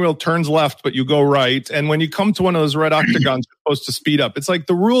steering wheel turns left, but you go right. And when you come to one of those red octagons, you're supposed to speed up. It's like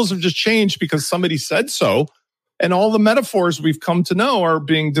the rules have just changed because somebody said so. And all the metaphors we've come to know are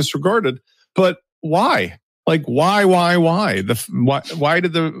being disregarded. But why? Like, why? Where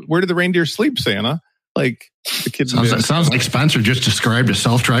did the reindeer sleep, Santa? Like, the kids. Sounds like Spencer just described a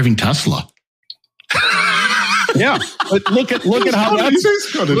self-driving Tesla. Yeah, but look at how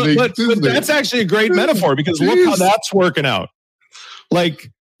that's actually a great metaphor, because look how that's working out.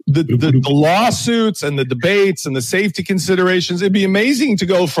 Like the lawsuits and the debates and the safety considerations. It'd be amazing to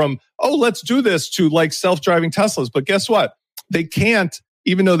go from, oh, let's do this, to like self-driving Teslas. But guess what? They can't,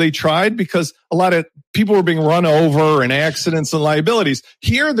 even though they tried, because a lot of people were being run over and accidents and liabilities.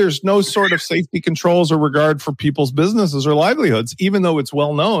 Here, there's no sort of safety controls or regard for people's businesses or livelihoods, even though it's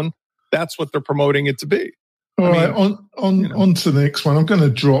well known that's what they're promoting it to be. All right, on to the next one. I'm going to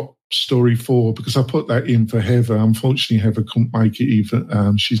drop story 4 because I put that in for Heather. Unfortunately, Heather couldn't make it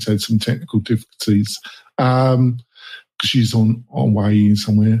either. She's had some technical difficulties because she's on way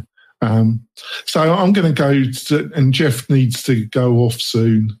somewhere. So I'm going to go and Jeff needs to go off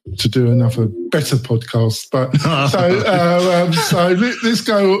soon to do another better podcast. But so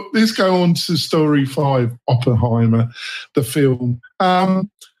let's go on to story 5, Oppenheimer, the film.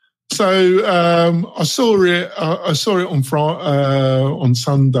 So I saw it on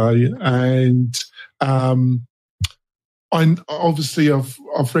Sunday, and I've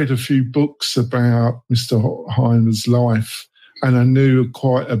read a few books about Mr. Oppenheimer's life, and I knew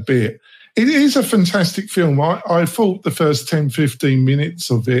quite a bit. It is a fantastic film. I thought the first 10-15 minutes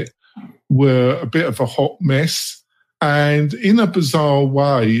of it were a bit of a hot mess, and in a bizarre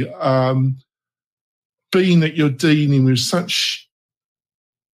way, being that you're dealing with such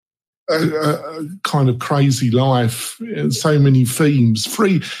a kind of crazy life, so many themes.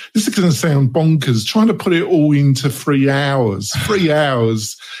 This is going to sound bonkers, trying to put it all into 3 hours. 3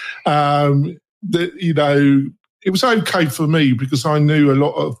 hours. It was okay for me because I knew a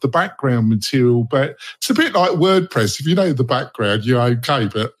lot of the background material, but it's a bit like WordPress. If you know the background, you're okay,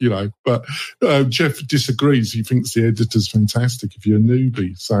 but Jeff disagrees. He thinks the editor's fantastic if you're a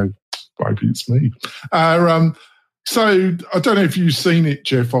newbie, so maybe it's me. So I don't know if you've seen it,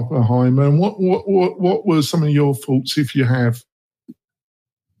 Jeff, Oppenheimer. And what were some of your thoughts, if you have?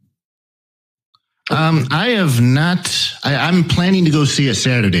 I have not. I'm planning to go see it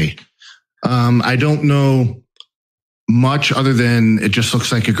Saturday. I don't know much other than it just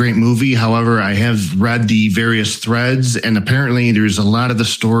looks like a great movie. However, I have read the various threads, and apparently there's a lot of the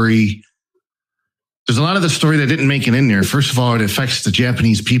story. There's a lot of the story that didn't make it in there. First of all, it affects the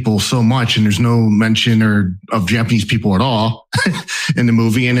Japanese people so much, and there's no mention of Japanese people at all in the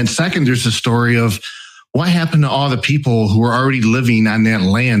movie. And then second, there's the story of what happened to all the people who were already living on that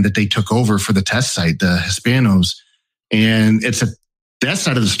land that they took over for the test site, the Hispanos. And that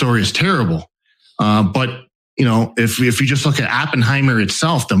side of the story is terrible. But if you just look at Oppenheimer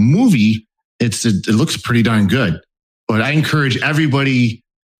itself, the movie, it looks pretty darn good. But I encourage everybody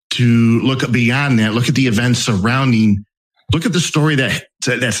to look beyond that, look at the events surrounding, look at the story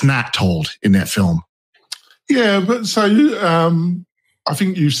that's not told in that film. Yeah, but so I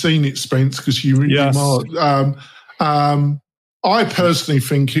think you've seen it, Spence, because you remarked. I personally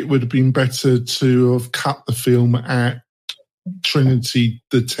think it would have been better to have cut the film at Trinity,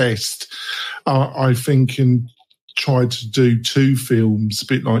 the test. I think, and tried to do 2 films, a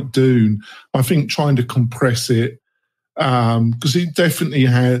bit like Dune. I think trying to compress it, because it definitely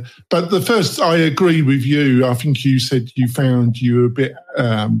had. But the first, I agree with you. I think you said you were a bit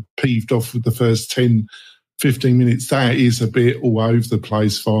peeved off with the first 10, 15 minutes. That is a bit all over the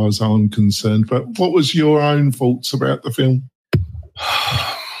place, as far as I'm concerned. But what was your own thoughts about the film?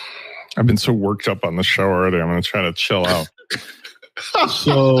 I've been so worked up on the show already. I'm going to try to chill out.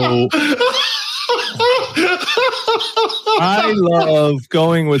 So I love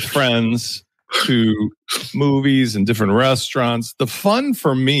going with friends to movies and different restaurants. The fun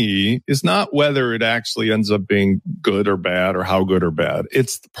for me is not whether it actually ends up being good or bad or how good or bad.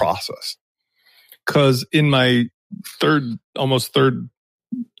 It's the process. Because in my almost third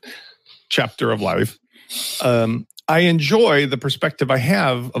chapter of life, I enjoy the perspective I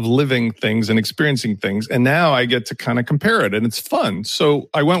have of living things and experiencing things. And now I get to kind of compare it, and it's fun. So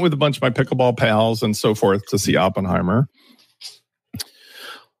I went with a bunch of my pickleball pals and so forth to see Oppenheimer.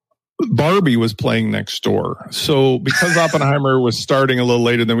 Barbie was playing next door. So because Oppenheimer was starting a little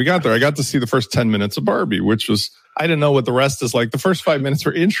later than we got there, I got to see the first 10 minutes of Barbie, which was, I didn't know what the rest is like. The first 5 minutes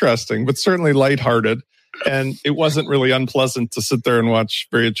were interesting, but certainly lighthearted. And it wasn't really unpleasant to sit there and watch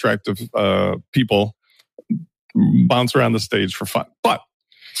very attractive people bounce around the stage for fun. But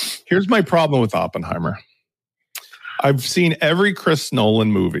here's my problem with Oppenheimer. I've seen every Chris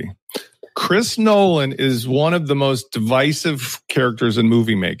Nolan movie. Chris Nolan is one of the most divisive characters in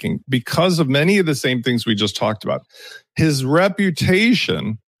movie making because of many of the same things we just talked about. His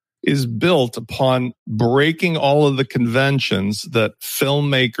reputation is built upon breaking all of the conventions that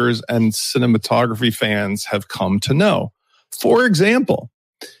filmmakers and cinematography fans have come to know. For example,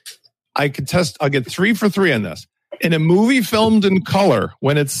 I'll get 3 for 3 on this. In a movie filmed in color,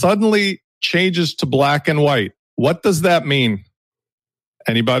 when it suddenly changes to black and white, what does that mean?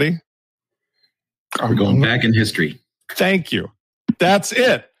 Anybody? We're going back in history. Thank you. That's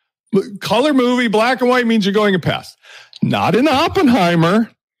it. Color movie, black and white means you're going past. Not in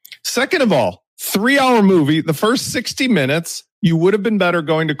Oppenheimer. Second of all, 3-hour movie, the first 60 minutes, you would have been better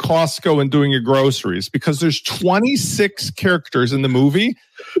going to Costco and doing your groceries because there's 26 characters in the movie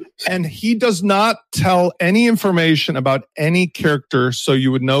and he does not tell any information about any character so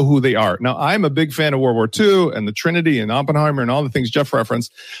you would know who they are. Now, I'm a big fan of World War II and the Trinity and Oppenheimer and all the things Jeff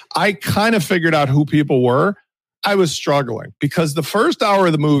referenced. I kind of figured out who people were. I was struggling because the first hour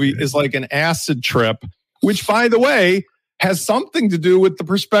of the movie is like an acid trip, which, by the way, has something to do with the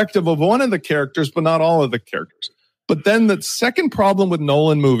perspective of one of the characters, but not all of the characters. But then the second problem with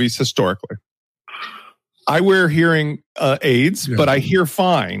Nolan movies historically, I wear hearing aids, but I hear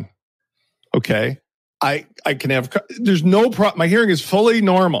fine. Okay. I can have, there's no problem. My hearing is fully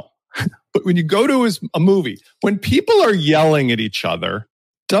normal. But when you go to a movie, when people are yelling at each other,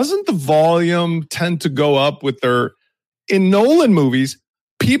 doesn't the volume tend to go up with in Nolan movies,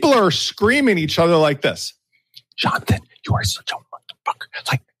 people are screaming at each other like this. Jonathan, you are such a motherfucker. It's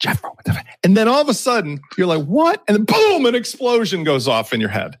like, Jeff, and then all of a sudden you're like, what? And then boom, an explosion goes off in your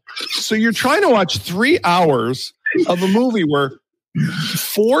head. So you're trying to watch 3 hours of a movie where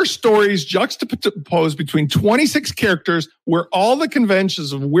 4 stories juxtaposed between 26 characters, where all the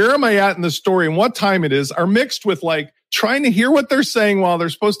conventions of where am I at in the story and what time it is are mixed with like trying to hear what they're saying while they're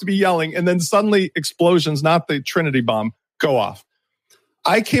supposed to be yelling. And then suddenly explosions, not the Trinity bomb, go off.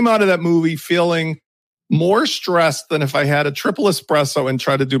 I came out of that movie feeling more stressed than if I had a triple espresso and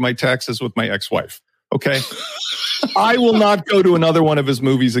try to do my taxes with my ex-wife. Okay. I will not go to another one of his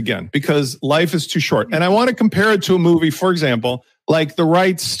movies again because life is too short. And I want to compare it to a movie, for example, like The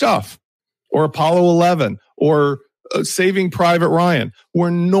Right Stuff or Apollo 11 or Saving Private Ryan, where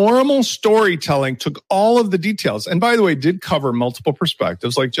normal storytelling took all of the details. And by the way, did cover multiple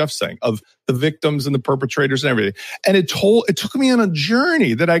perspectives, like Jeff's saying, of the victims and the perpetrators and everything. And it took me on a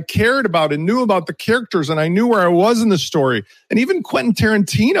journey that I cared about and knew about the characters and I knew where I was in the story. And even Quentin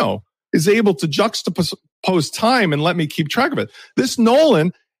Tarantino is able to juxtapose time and let me keep track of it. This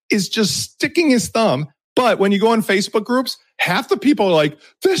Nolan is just sticking his thumb. But when you go on Facebook groups, half the people are like,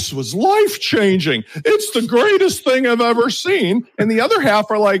 this was life-changing. It's the greatest thing I've ever seen. And the other half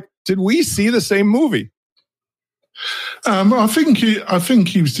are like, did we see the same movie? I think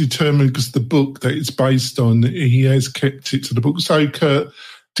he was determined because the book that it's based on, he has kept it to the book. So, Kurt,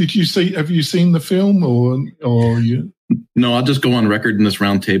 have you seen the film or you? No, I'll just go on record in this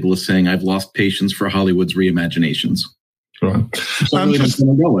roundtable as saying I've lost patience for Hollywood's reimaginations. Right.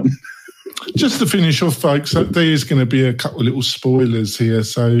 Just to finish off, folks, there's going to be a couple of little spoilers here.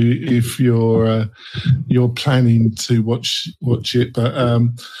 So if you're planning to watch it, but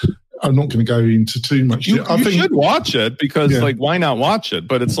I'm not going to go into too much. You should watch it because, why not watch it?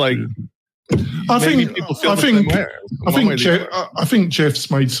 But it's like, I think Jeff's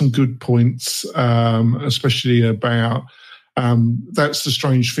made some good points, especially about. That's the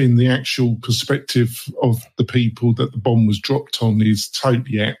strange thing. The actual perspective of the people that the bomb was dropped on is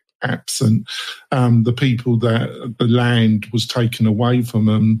totally absent. The people that the land was taken away from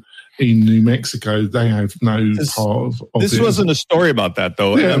them in New Mexico, they have no part of this. It. Wasn't a story about that,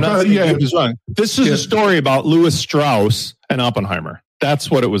 though. Yeah, I'm not saying it was wrong. This is a story about Louis Strauss and Oppenheimer.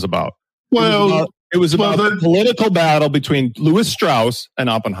 That's what it was about. Well, it was about the political battle between Louis Strauss and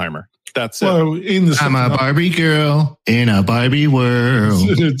Oppenheimer. That's it. I'm a Barbie girl in a Barbie world.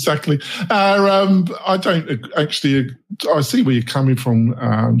 Exactly. I don't actually. I see where you're coming from,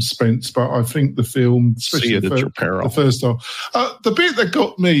 Spence, but I think the film, especially the first half, the bit that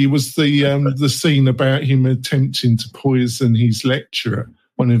got me was the scene about him attempting to poison his lecturer,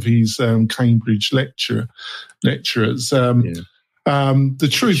 one of his Cambridge lecturers. The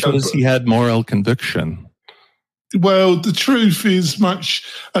truth shows he had moral conviction. Well, the truth is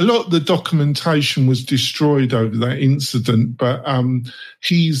a lot of the documentation was destroyed over that incident, but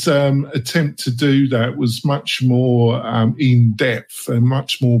his attempt to do that was much more in-depth and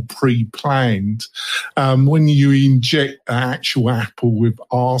much more pre-planned. When you inject the actual apple with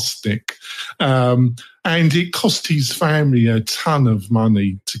arsenic, And it cost his family a ton of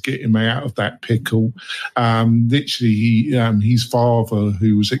money to get him out of that pickle. Literally, his father,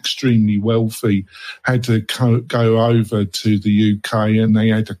 who was extremely wealthy, had to go over to the UK, and they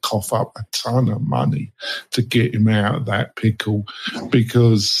had to cough up a ton of money to get him out of that pickle,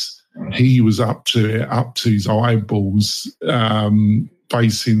 because he was up to his eyeballs,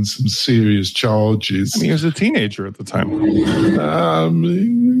 facing some serious charges. I mean, he was a teenager at the time.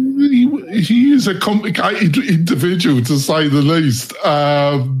 He is a complicated individual, to say the least.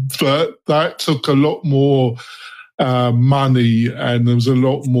 But that took a lot more money, and there was a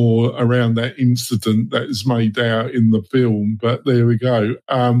lot more around that incident that is made out in the film. But there we go.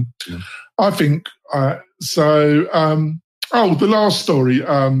 I think so. The last story.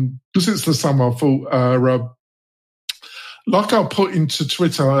 Because it's the summer, I thought. Like I put into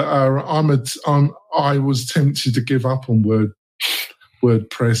Twitter, I was tempted to give up on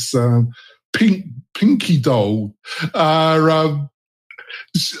WordPress. Pinky Doll.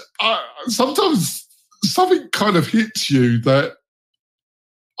 Sometimes something kind of hits you that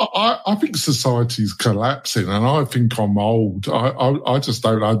I think society's collapsing, and I think I'm old. I just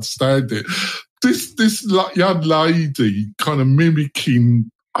don't understand it. This young lady kind of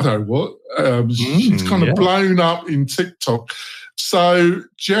mimicking, I don't know what. She's kind of blown up in TikTok. So,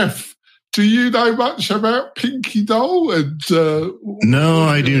 Jeff, do you know much about Pinky Doll? No,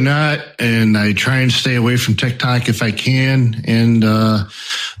 I do not. And I try and stay away from TikTok if I can. And the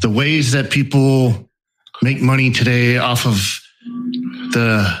ways that people make money today off of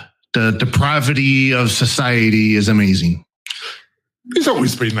the depravity of society is amazing. It's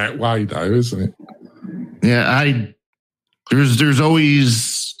always been that way, though, isn't it? Yeah, there's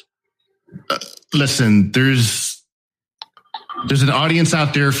always... listen, there's an audience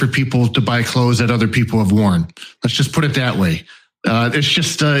out there for people to buy clothes that other people have worn. Let's just put it that way. It's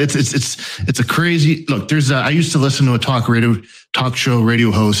just it's a crazy look. I used to listen to a talk show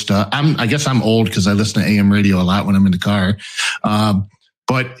radio host. I guess I'm old because I listen to AM radio a lot when I'm in the car.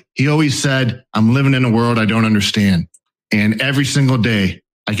 But he always said, "I'm living in a world I don't understand," and every single day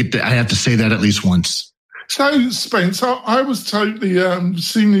I have to say that at least once. So, Spence, I was totally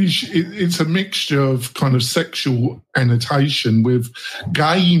seeing it's a mixture of kind of sexual annotation with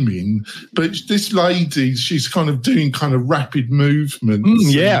gaming, but this lady, she's kind of doing kind of rapid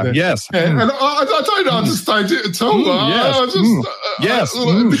movements. Yes. And I don't understand it at all. Yes.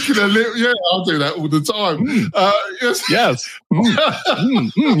 Looking a little, I'll do that all the time. Yes.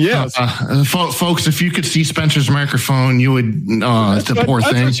 Yes. Folks, if you could see Spencer's microphone, you would, it's a poor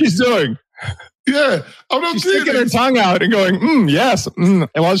thing. That's what she's doing. Yeah, I'm not She's sticking her tongue out and going, yes, and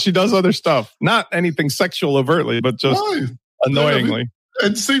while she does other stuff, not anything sexual overtly, but just annoyingly.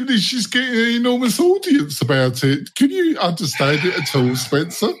 And seemingly she's getting an enormous audience about it. Can you understand it at all,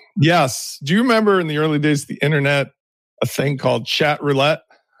 Spencer? Yes. Do you remember in the early days of the internet, a thing called chat roulette?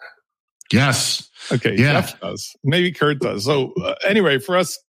 Yes. Okay, yeah. Jeff does. Maybe Kurt does. So anyway, for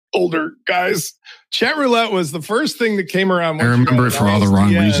us older guys, chat roulette was the first thing that came around. I remember it for all the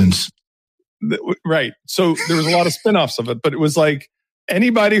wrong reasons. Right. So there was a lot of spin-offs of it, but it was like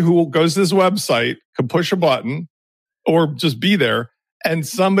anybody who goes to this website could push a button or just be there, and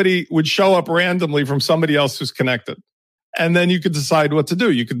somebody would show up randomly from somebody else who's connected. And then you could decide what to do.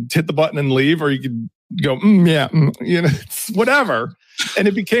 You could hit the button and leave, or you could go, it's whatever. And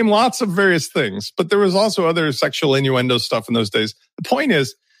it became lots of various things. But there was also other sexual innuendo stuff in those days. The point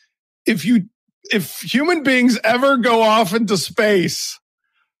is, if human beings ever go off into space,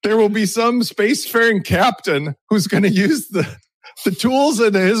 there will be some spacefaring captain who's going to use the tools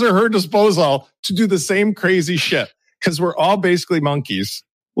at his or her disposal to do the same crazy shit. Because we're all basically monkeys,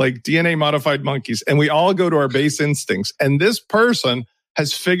 like DNA modified monkeys, and we all go to our base instincts. And this person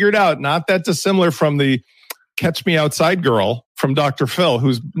has figured out, not that dissimilar from the Catch Me Outside girl from Dr. Phil,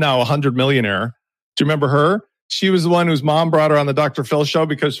 who's now a 100 millionaire. Do you remember her? She was the one whose mom brought her on the Dr. Phil show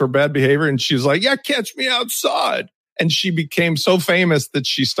because of her bad behavior. And she was like, yeah, catch me outside. And she became so famous that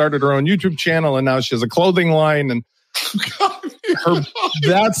she started her own YouTube channel, and now she has a clothing line. And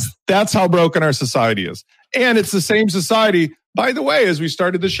that's how broken our society is. And it's the same society, by the way, as we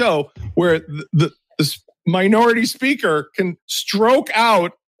started the show, where this minority speaker can stroke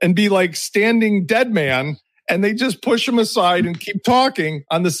out and be like standing dead man, and they just push him aside and keep talking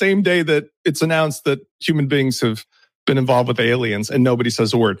on the same day that it's announced that human beings have been involved with aliens, and nobody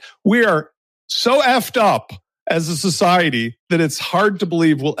says a word. We are so effed up as a society that it's hard to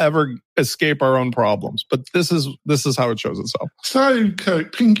believe we'll ever escape our own problems. But this is how it shows itself. So,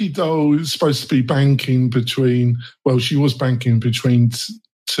 Pinky Doll is supposed to be banking between, she was banking between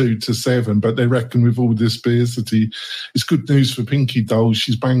 2 to 7, but they reckon with all this scarcity, it's good news for Pinky Doll.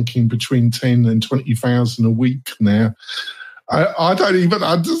 She's banking between 10 and 20,000 a week now. I don't even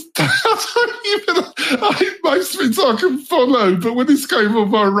understand. Most of it I can follow, but when this came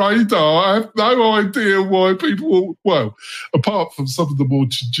on my radar, I have no idea why people, well, apart from some of the more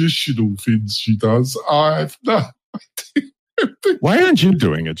traditional things she does, I have no idea. Why aren't you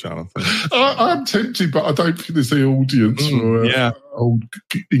doing it, Jonathan? I'm tempted, but I don't think there's the audience for old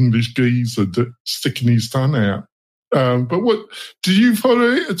English geezer sticking his tongue out. But what, do you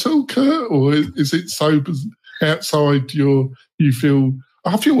follow it at all, Kurt? Or is it so outside you feel,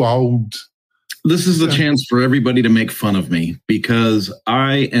 I feel old? This is a chance for everybody to make fun of me because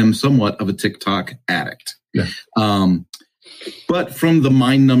I am somewhat of a TikTok addict. Yeah. But from the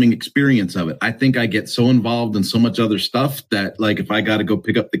mind-numbing experience of it, I think I get so involved in so much other stuff that, like, if I got to go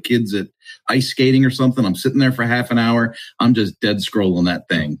pick up the kids at ice skating or something, I'm sitting there for half an hour. I'm just dead scrolling that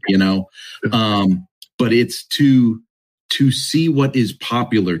thing, you know? But it's to see what is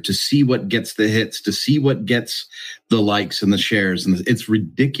popular, to see what gets the hits, to see what gets the likes and the shares. And it's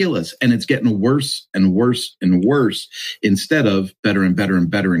ridiculous. And it's getting worse and worse and worse instead of better and better and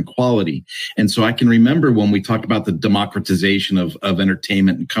better in quality. And so I can remember when we talked about the democratization of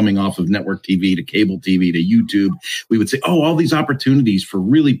entertainment and coming off of network TV to cable TV to YouTube, we would say, oh, all these opportunities for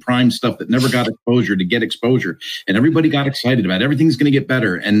really prime stuff that never got exposure to get exposure. And everybody got excited about it. Everything's going to get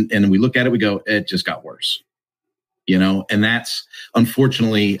better. And we look at it, we go, it just got worse. You know, and that's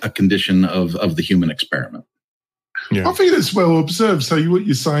unfortunately a condition of the human experiment. Yeah. I think that's well observed. So what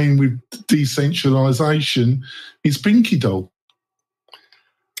you're saying with decentralization is Pinky Doll.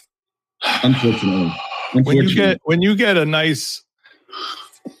 Unfortunately. When you get a nice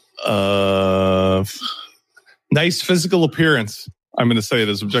physical appearance, I'm going to say it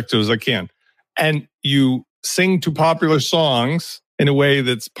as objective as I can, and you sing to popular songs in a way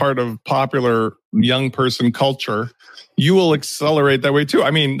that's part of popular young person culture, you will accelerate that way too.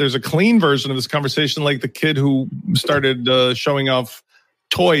 I mean, there's a clean version of this conversation, like the kid who started showing off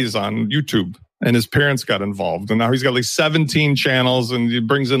toys on YouTube and his parents got involved. And now he's got like 17 channels and he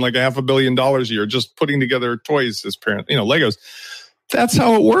brings in like $500 million a year just putting together toys, his parents, Legos. That's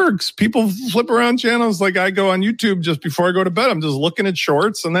how it works. People flip around channels. Like I go on YouTube just before I go to bed. I'm just looking at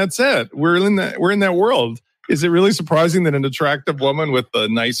shorts and that's it. We're in that world. Is it really surprising that an attractive woman with a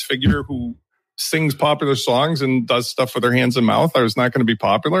nice figure who sings popular songs and does stuff with her hands and mouth is not going to be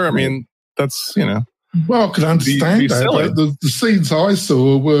popular? I mean, that's, Well, I can understand that. But the scenes I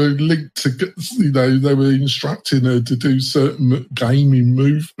saw were linked to, they were instructing her to do certain gaming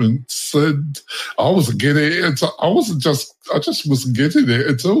movements, and I wasn't getting it. I just wasn't getting it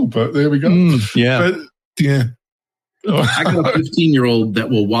at all. But there we go. Yeah. But, yeah. I got a 15-year-old that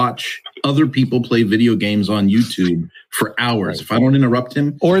will watch other people play video games on YouTube for hours. If I don't interrupt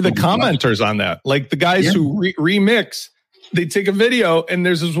him. Or the commenters on that. Like the guys who remix, they take a video and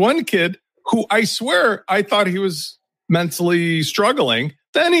there's this one kid who I swear I thought he was mentally struggling.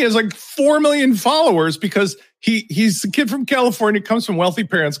 Then he has like 4 million followers because he's a kid from California, comes from wealthy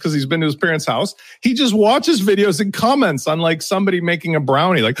parents because he's been to his parents' house. He just watches videos and comments on like somebody making a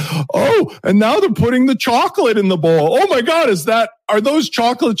brownie, like, oh, and now they're putting the chocolate in the bowl. Oh my God, are those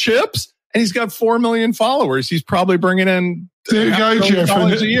chocolate chips? And he's got 4 million followers. He's probably bringing in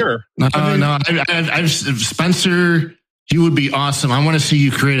 $1 a year. I've Spencer, you would be awesome. I want to see you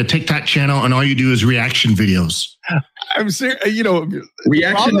create a TikTok channel and all you do is reaction videos. I'm serious,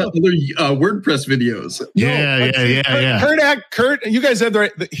 reaction to other WordPress videos. Yeah. Kurt, you guys have the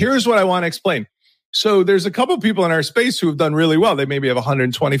right. Here's what I want to explain. So there's a couple of people in our space who have done really well. They maybe have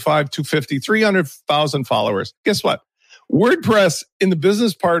 125, 250, 300,000 followers. Guess what? WordPress in the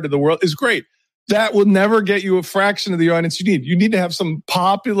business part of the world is great. That will never get you a fraction of the audience you need. You need to have some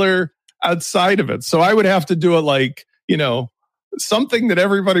popular outside of it. So I would have to do it like, something that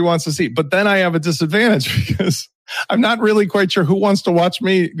everybody wants to see. But then I have a disadvantage because I'm not really quite sure who wants to watch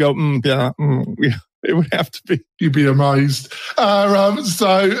me go, yeah. It would have to be. You'd be amazed.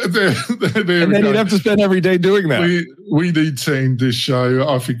 So there and then you'd have to spend every day doing that. We need to end this show.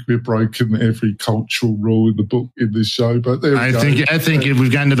 I think we've broken every cultural rule in the book in this show. But there we go. I think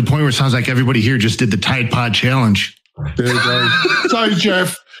we've gotten to the point where it sounds like everybody here just did the Tide Pod challenge. There we go.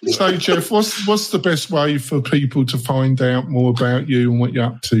 So Jeff, what's the best way for people to find out more about you and what you're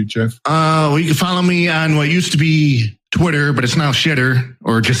up to, Jeff? Well, you can follow me on what used to be Twitter, but it's now Shitter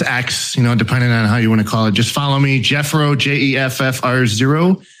or just X, depending on how you want to call it. Just follow me, Jeffro,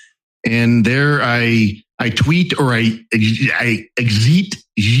 JEFFR0. And there I tweet or I exit.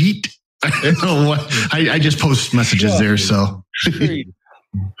 I don't know what. I just post messages there. So.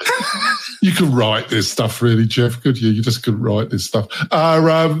 You can write this stuff, really, Jeff, could you? You just couldn't write this stuff.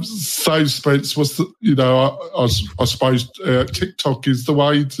 So, Spence, what's the, I suppose TikTok is the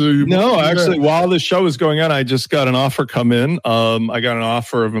way to... No, actually, while the show is going on, I just got an offer come in. I got an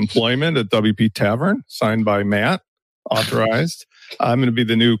offer of employment at WP-Tavern, signed by Matt, authorized. I'm going to be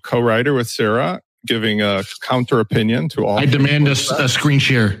the new co-writer with Sarah, giving a counter opinion to all. I demand a screen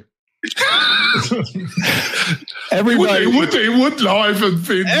share. Everybody it would live and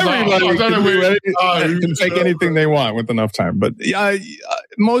things. Everybody can take anything they want with enough time. But yeah,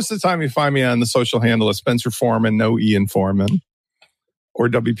 most of the time you find me on the social handle of Spencer Foreman, no Ian Foreman, or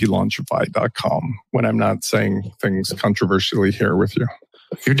WPLaunchify.com when I'm not saying things controversially here with you.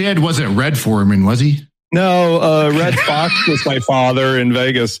 Your dad wasn't Red Foreman, was he? No, Red Fox was my father in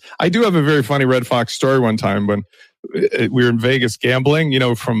Vegas. I do have a very funny Red Fox story one time when we were in Vegas gambling,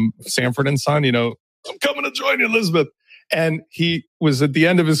 from Sanford and Son, I'm coming to join you, Elizabeth. And he was at the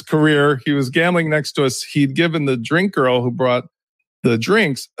end of his career. He was gambling next to us. He'd given the drink girl who brought the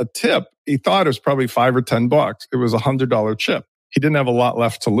drinks a tip. He thought it was probably $5 or $10. It was $100 chip. He didn't have a lot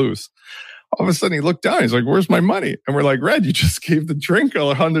left to lose. All of a sudden he looked down. He's like, "Where's my money?" And we're like, "Red, you just gave the drink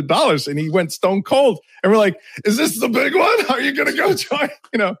girl $100." And he went stone cold. And we're like, "Is this the big one? How are you going to go join?"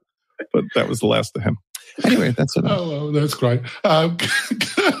 But that was the last of him. Anyway, that's it. Oh, well, that's great. How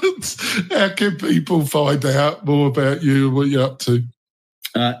can people find out more about you and what you're up to?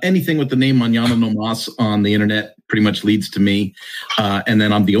 Anything with the name Mañana No Mas on the internet pretty much leads to me. And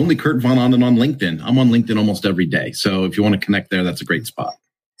then I'm the only Kurt Von Onen on LinkedIn. I'm on LinkedIn almost every day. So if you want to connect there, that's a great spot.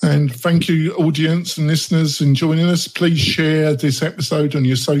 And thank you, audience and listeners, in joining us. Please share this episode on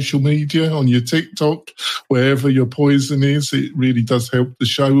your social media, on your TikTok, wherever your poison is. It really does help the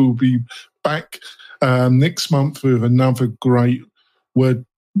show. We'll be back next month with another great word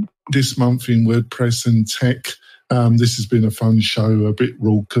this month in WordPress and Tech. This has been a fun show, a bit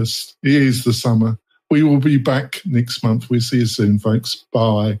raucous. It is the summer. We will be back next month. We'll see you soon, folks.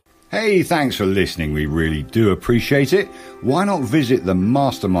 Bye. Hey, thanks for listening. We really do appreciate it. Why not visit the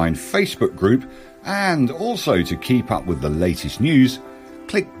Mastermind Facebook group? And also to keep up with the latest news,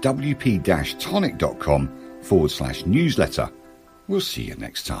 click wp-tonic.com/newsletter. We'll see you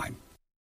next time.